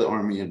get out of the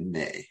Army in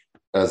May.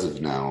 As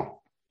of now,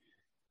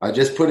 I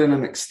just put in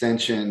an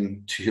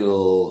extension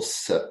till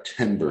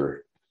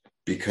September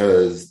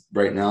because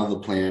right now the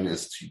plan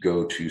is to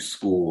go to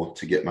school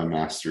to get my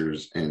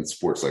master's in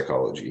sports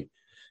psychology,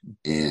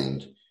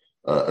 and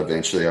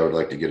eventually I would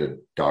like to get a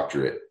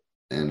doctorate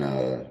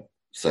in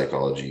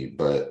psychology,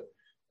 but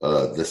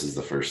this is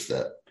the first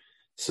step.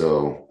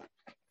 So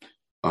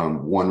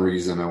one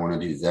reason I want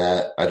to do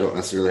that, I don't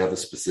necessarily have a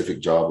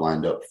specific job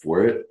lined up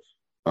for it,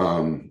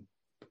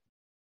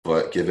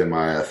 but given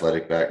my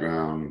athletic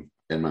background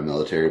and my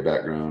military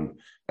background,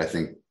 I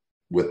think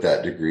with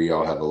that degree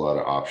I'll have a lot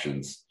of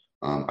options.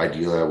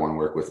 Ideally I want to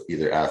work with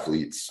either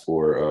athletes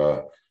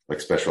or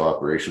like special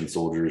operations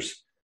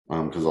soldiers,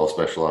 because all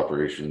special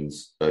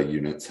operations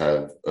units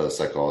have a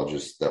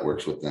psychologist that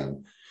works with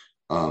them.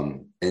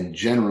 And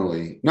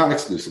generally, not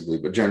exclusively,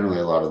 but generally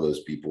a lot of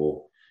those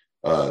people,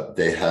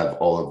 they have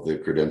all of the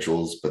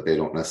credentials, but they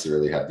don't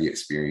necessarily have the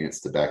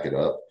experience to back it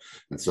up.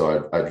 And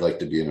so I'd like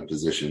to be in a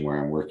position where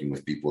I'm working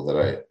with people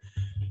that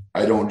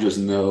I don't just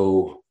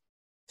know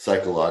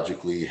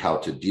psychologically how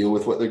to deal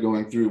with what they're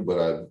going through, but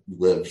I've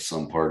lived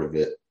some part of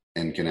it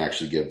and can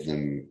actually give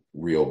them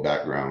real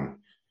background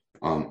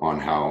on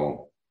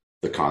how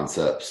the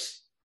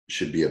concepts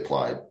should be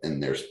applied in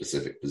their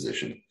specific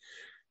position.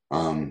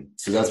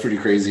 So that's pretty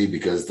crazy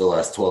because the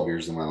last 12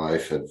 years of my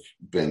life have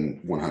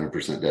been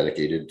 100%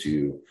 dedicated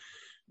to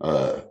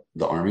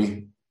the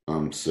Army.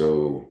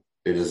 So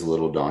it is a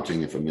little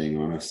daunting, if I'm being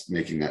honest,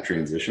 making that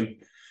transition.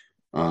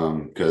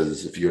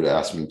 Because if you had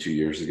asked me 2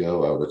 years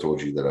ago, I would have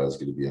told you that I was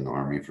going to be in the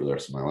Army for the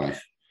rest of my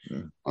life.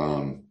 Yeah.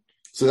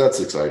 So that's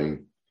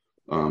exciting,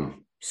 /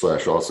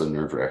 also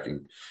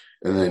nerve-wracking.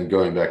 And then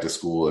going back to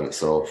school in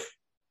itself,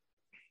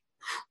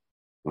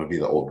 I'm going to be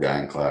the old guy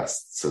in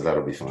class, so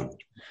that'll be fun.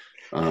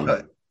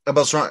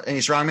 About any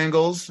strongman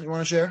goals you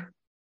want to share?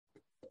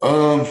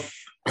 I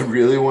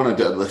really want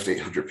to deadlift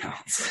 800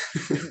 pounds.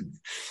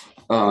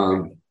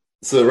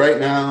 So right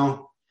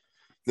now,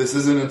 this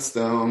isn't in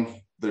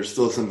stone. There's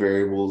still some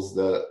variables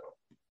that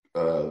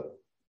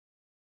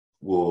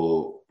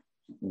will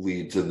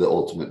lead to the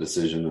ultimate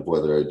decision of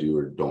whether I do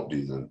or don't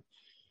do them.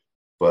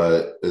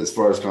 But as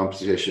far as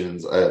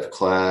competitions, I have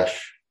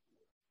Clash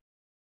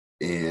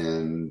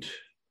and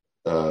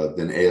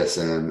then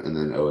ASM and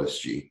then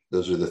OSG.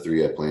 Those are the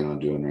three I plan on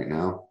doing right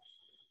now.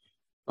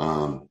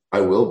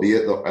 I will be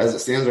as it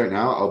stands right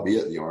now, I'll be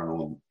at the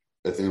Arnold.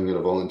 I think I'm going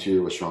to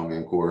volunteer with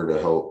Strongman Corps to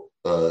help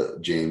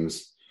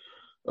James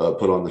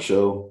put on the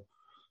show.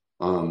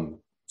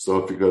 So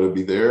if you're going to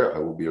be there, I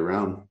will be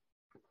around.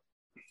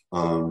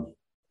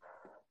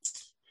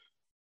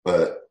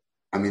 But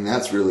I mean,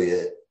 that's really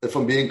it. If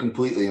I'm being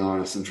completely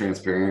honest and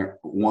transparent,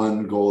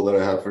 one goal that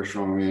I have for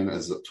Strongman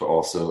is to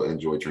also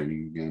enjoy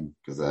training again,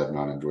 because I have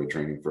not enjoyed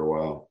training for a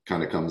while.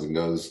 Kind of comes and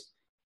goes.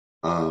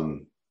 I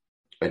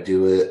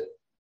do it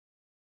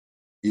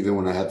even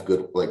when I have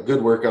good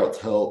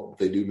workouts help.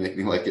 They do make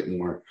me like it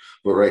more.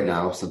 But right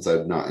now, since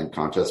I'm not in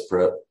contest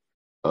prep,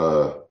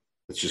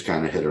 it's just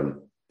kind of hit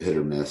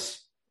or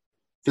miss.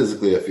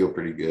 Physically, I feel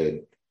pretty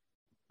good.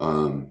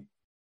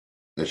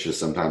 It's just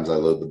sometimes I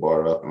load the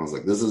bar up and I was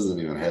like, this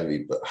isn't even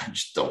heavy, but I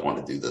just don't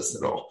want to do this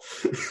at all.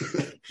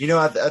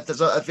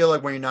 I feel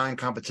like when you're not in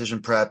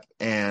competition prep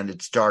and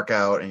it's dark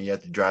out and you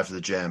have to drive to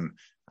the gym,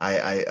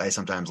 I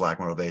sometimes lack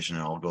motivation,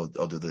 and I'll go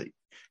to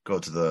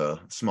the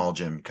small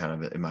gym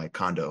kind of in my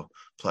condo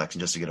plex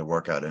and just to get a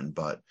workout in.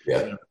 But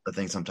yeah, I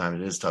think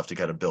sometimes it is tough to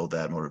kind of build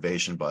that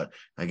motivation. But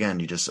again,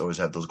 you just always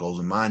have those goals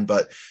in mind.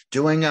 But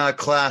doing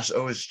Clash,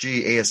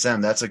 OSG,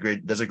 ASM, that's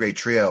a great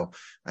trio.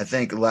 I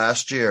think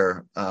last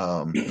year,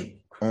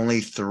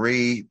 only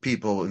 3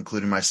 people,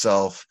 including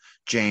myself,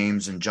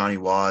 James, and Johnny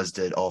Waz,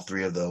 did all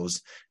 3 of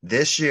those.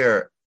 This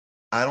year,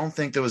 I don't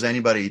think there was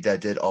anybody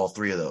that did all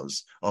three of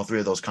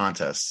those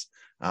contests.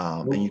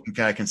 And you can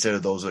kind of consider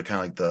those are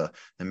kind of like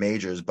the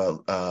majors,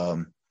 but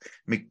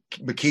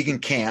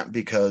McKeegan can't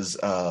because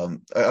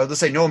let's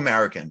say no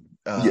American.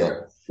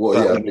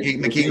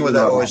 McKeegan with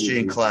that OSG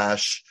and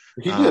Clash.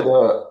 He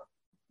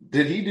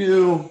did he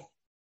do,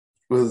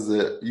 was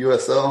it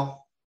USL?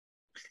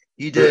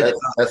 He did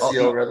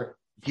SCL rather.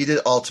 He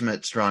did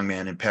Ultimate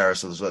Strongman in Paris.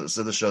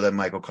 So the show that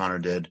Mike O'Connor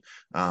did,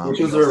 which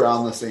was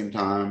around the same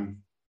time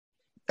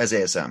as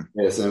ASM.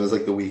 ASM was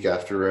like the week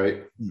after,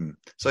 right? Mm-hmm.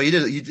 So you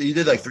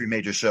did like 3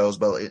 major shows,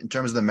 but in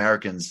terms of the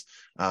Americans,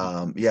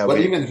 But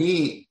even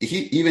he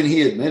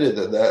admitted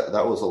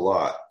that was a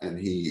lot, and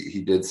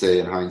he did say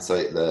in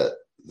hindsight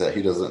that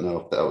he doesn't know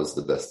if that was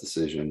the best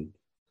decision.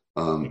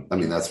 I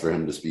mean, that's for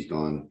him to speak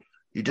on.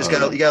 You just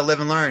gotta live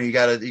and learn. You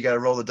gotta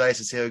roll the dice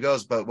and see how it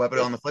goes. But what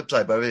on the flip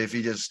side, but if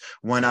you just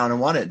went out and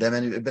won it, then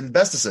it'd been the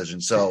best decision.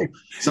 So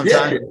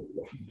sometimes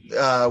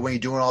when you're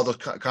doing all those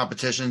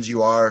competitions,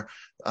 you are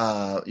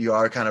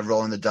kind of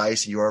rolling the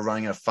dice. You are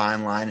running a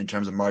fine line in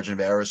terms of margin of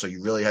error. So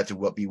you really have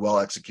to be well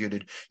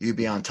executed. You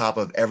be on top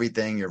of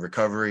everything: your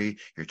recovery,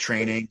 your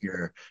training,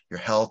 your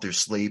health, your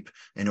sleep,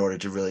 in order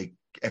to really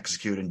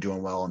execute and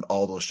doing well on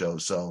all those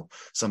shows. So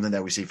something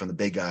that we see from the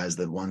big guys,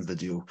 the ones that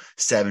do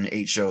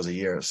 7-8 shows a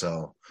year.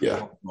 So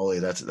yeah, holy,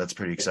 that's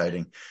pretty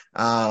exciting.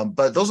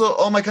 But those are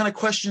all my kind of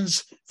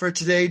questions for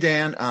today,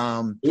 Dan.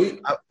 I'm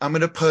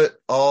going to put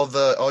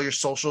all your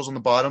socials on the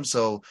bottom.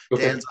 So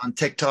okay. Dan's on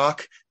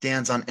TikTok,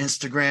 Dan's on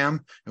Instagram.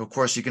 And of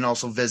course you can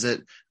also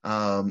visit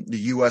the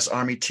U.S.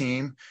 Army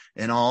team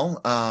and all.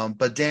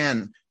 But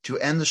Dan, to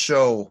end the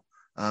show,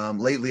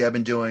 lately I've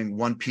been doing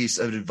one piece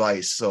of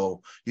advice.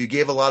 So you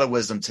gave a lot of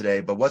wisdom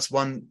today, but what's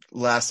one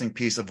lasting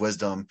piece of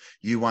wisdom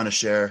you want to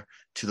share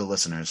to the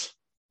listeners?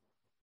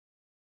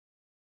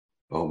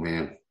 Oh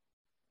man.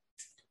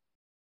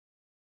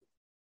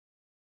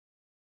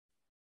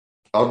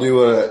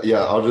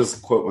 I'll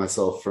just quote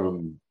myself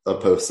from a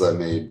post I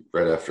made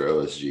right after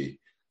OSG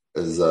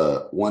is,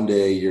 one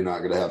day you're not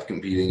going to have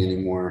competing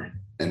anymore.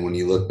 And when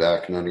you look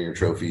back, none of your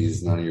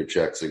trophies, none of your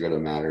checks are going to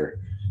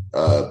matter.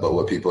 But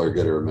what people are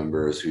going to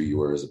remember is who you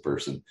were as a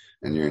person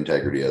and your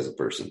integrity as a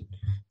person.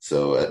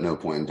 So at no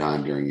point in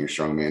time during your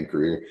strongman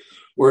career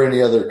or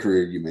any other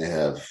career you may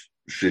have,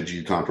 should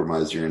you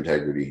compromise your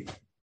integrity.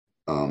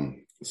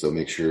 So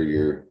make sure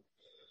you're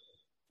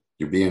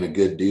being a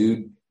good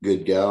dude,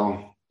 good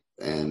gal,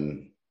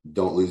 and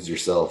don't lose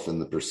yourself in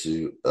the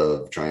pursuit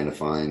of trying to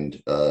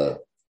find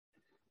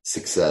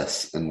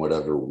success in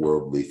whatever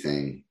worldly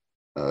thing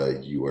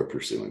you are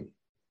pursuing.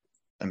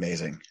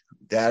 Amazing.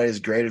 That is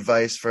great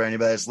advice for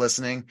anybody that's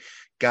listening.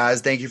 Guys,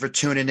 thank you for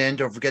tuning in.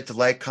 Don't forget to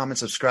like, comment,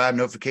 subscribe,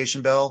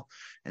 notification bell.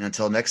 And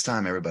until next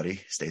time,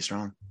 everybody, stay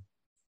strong.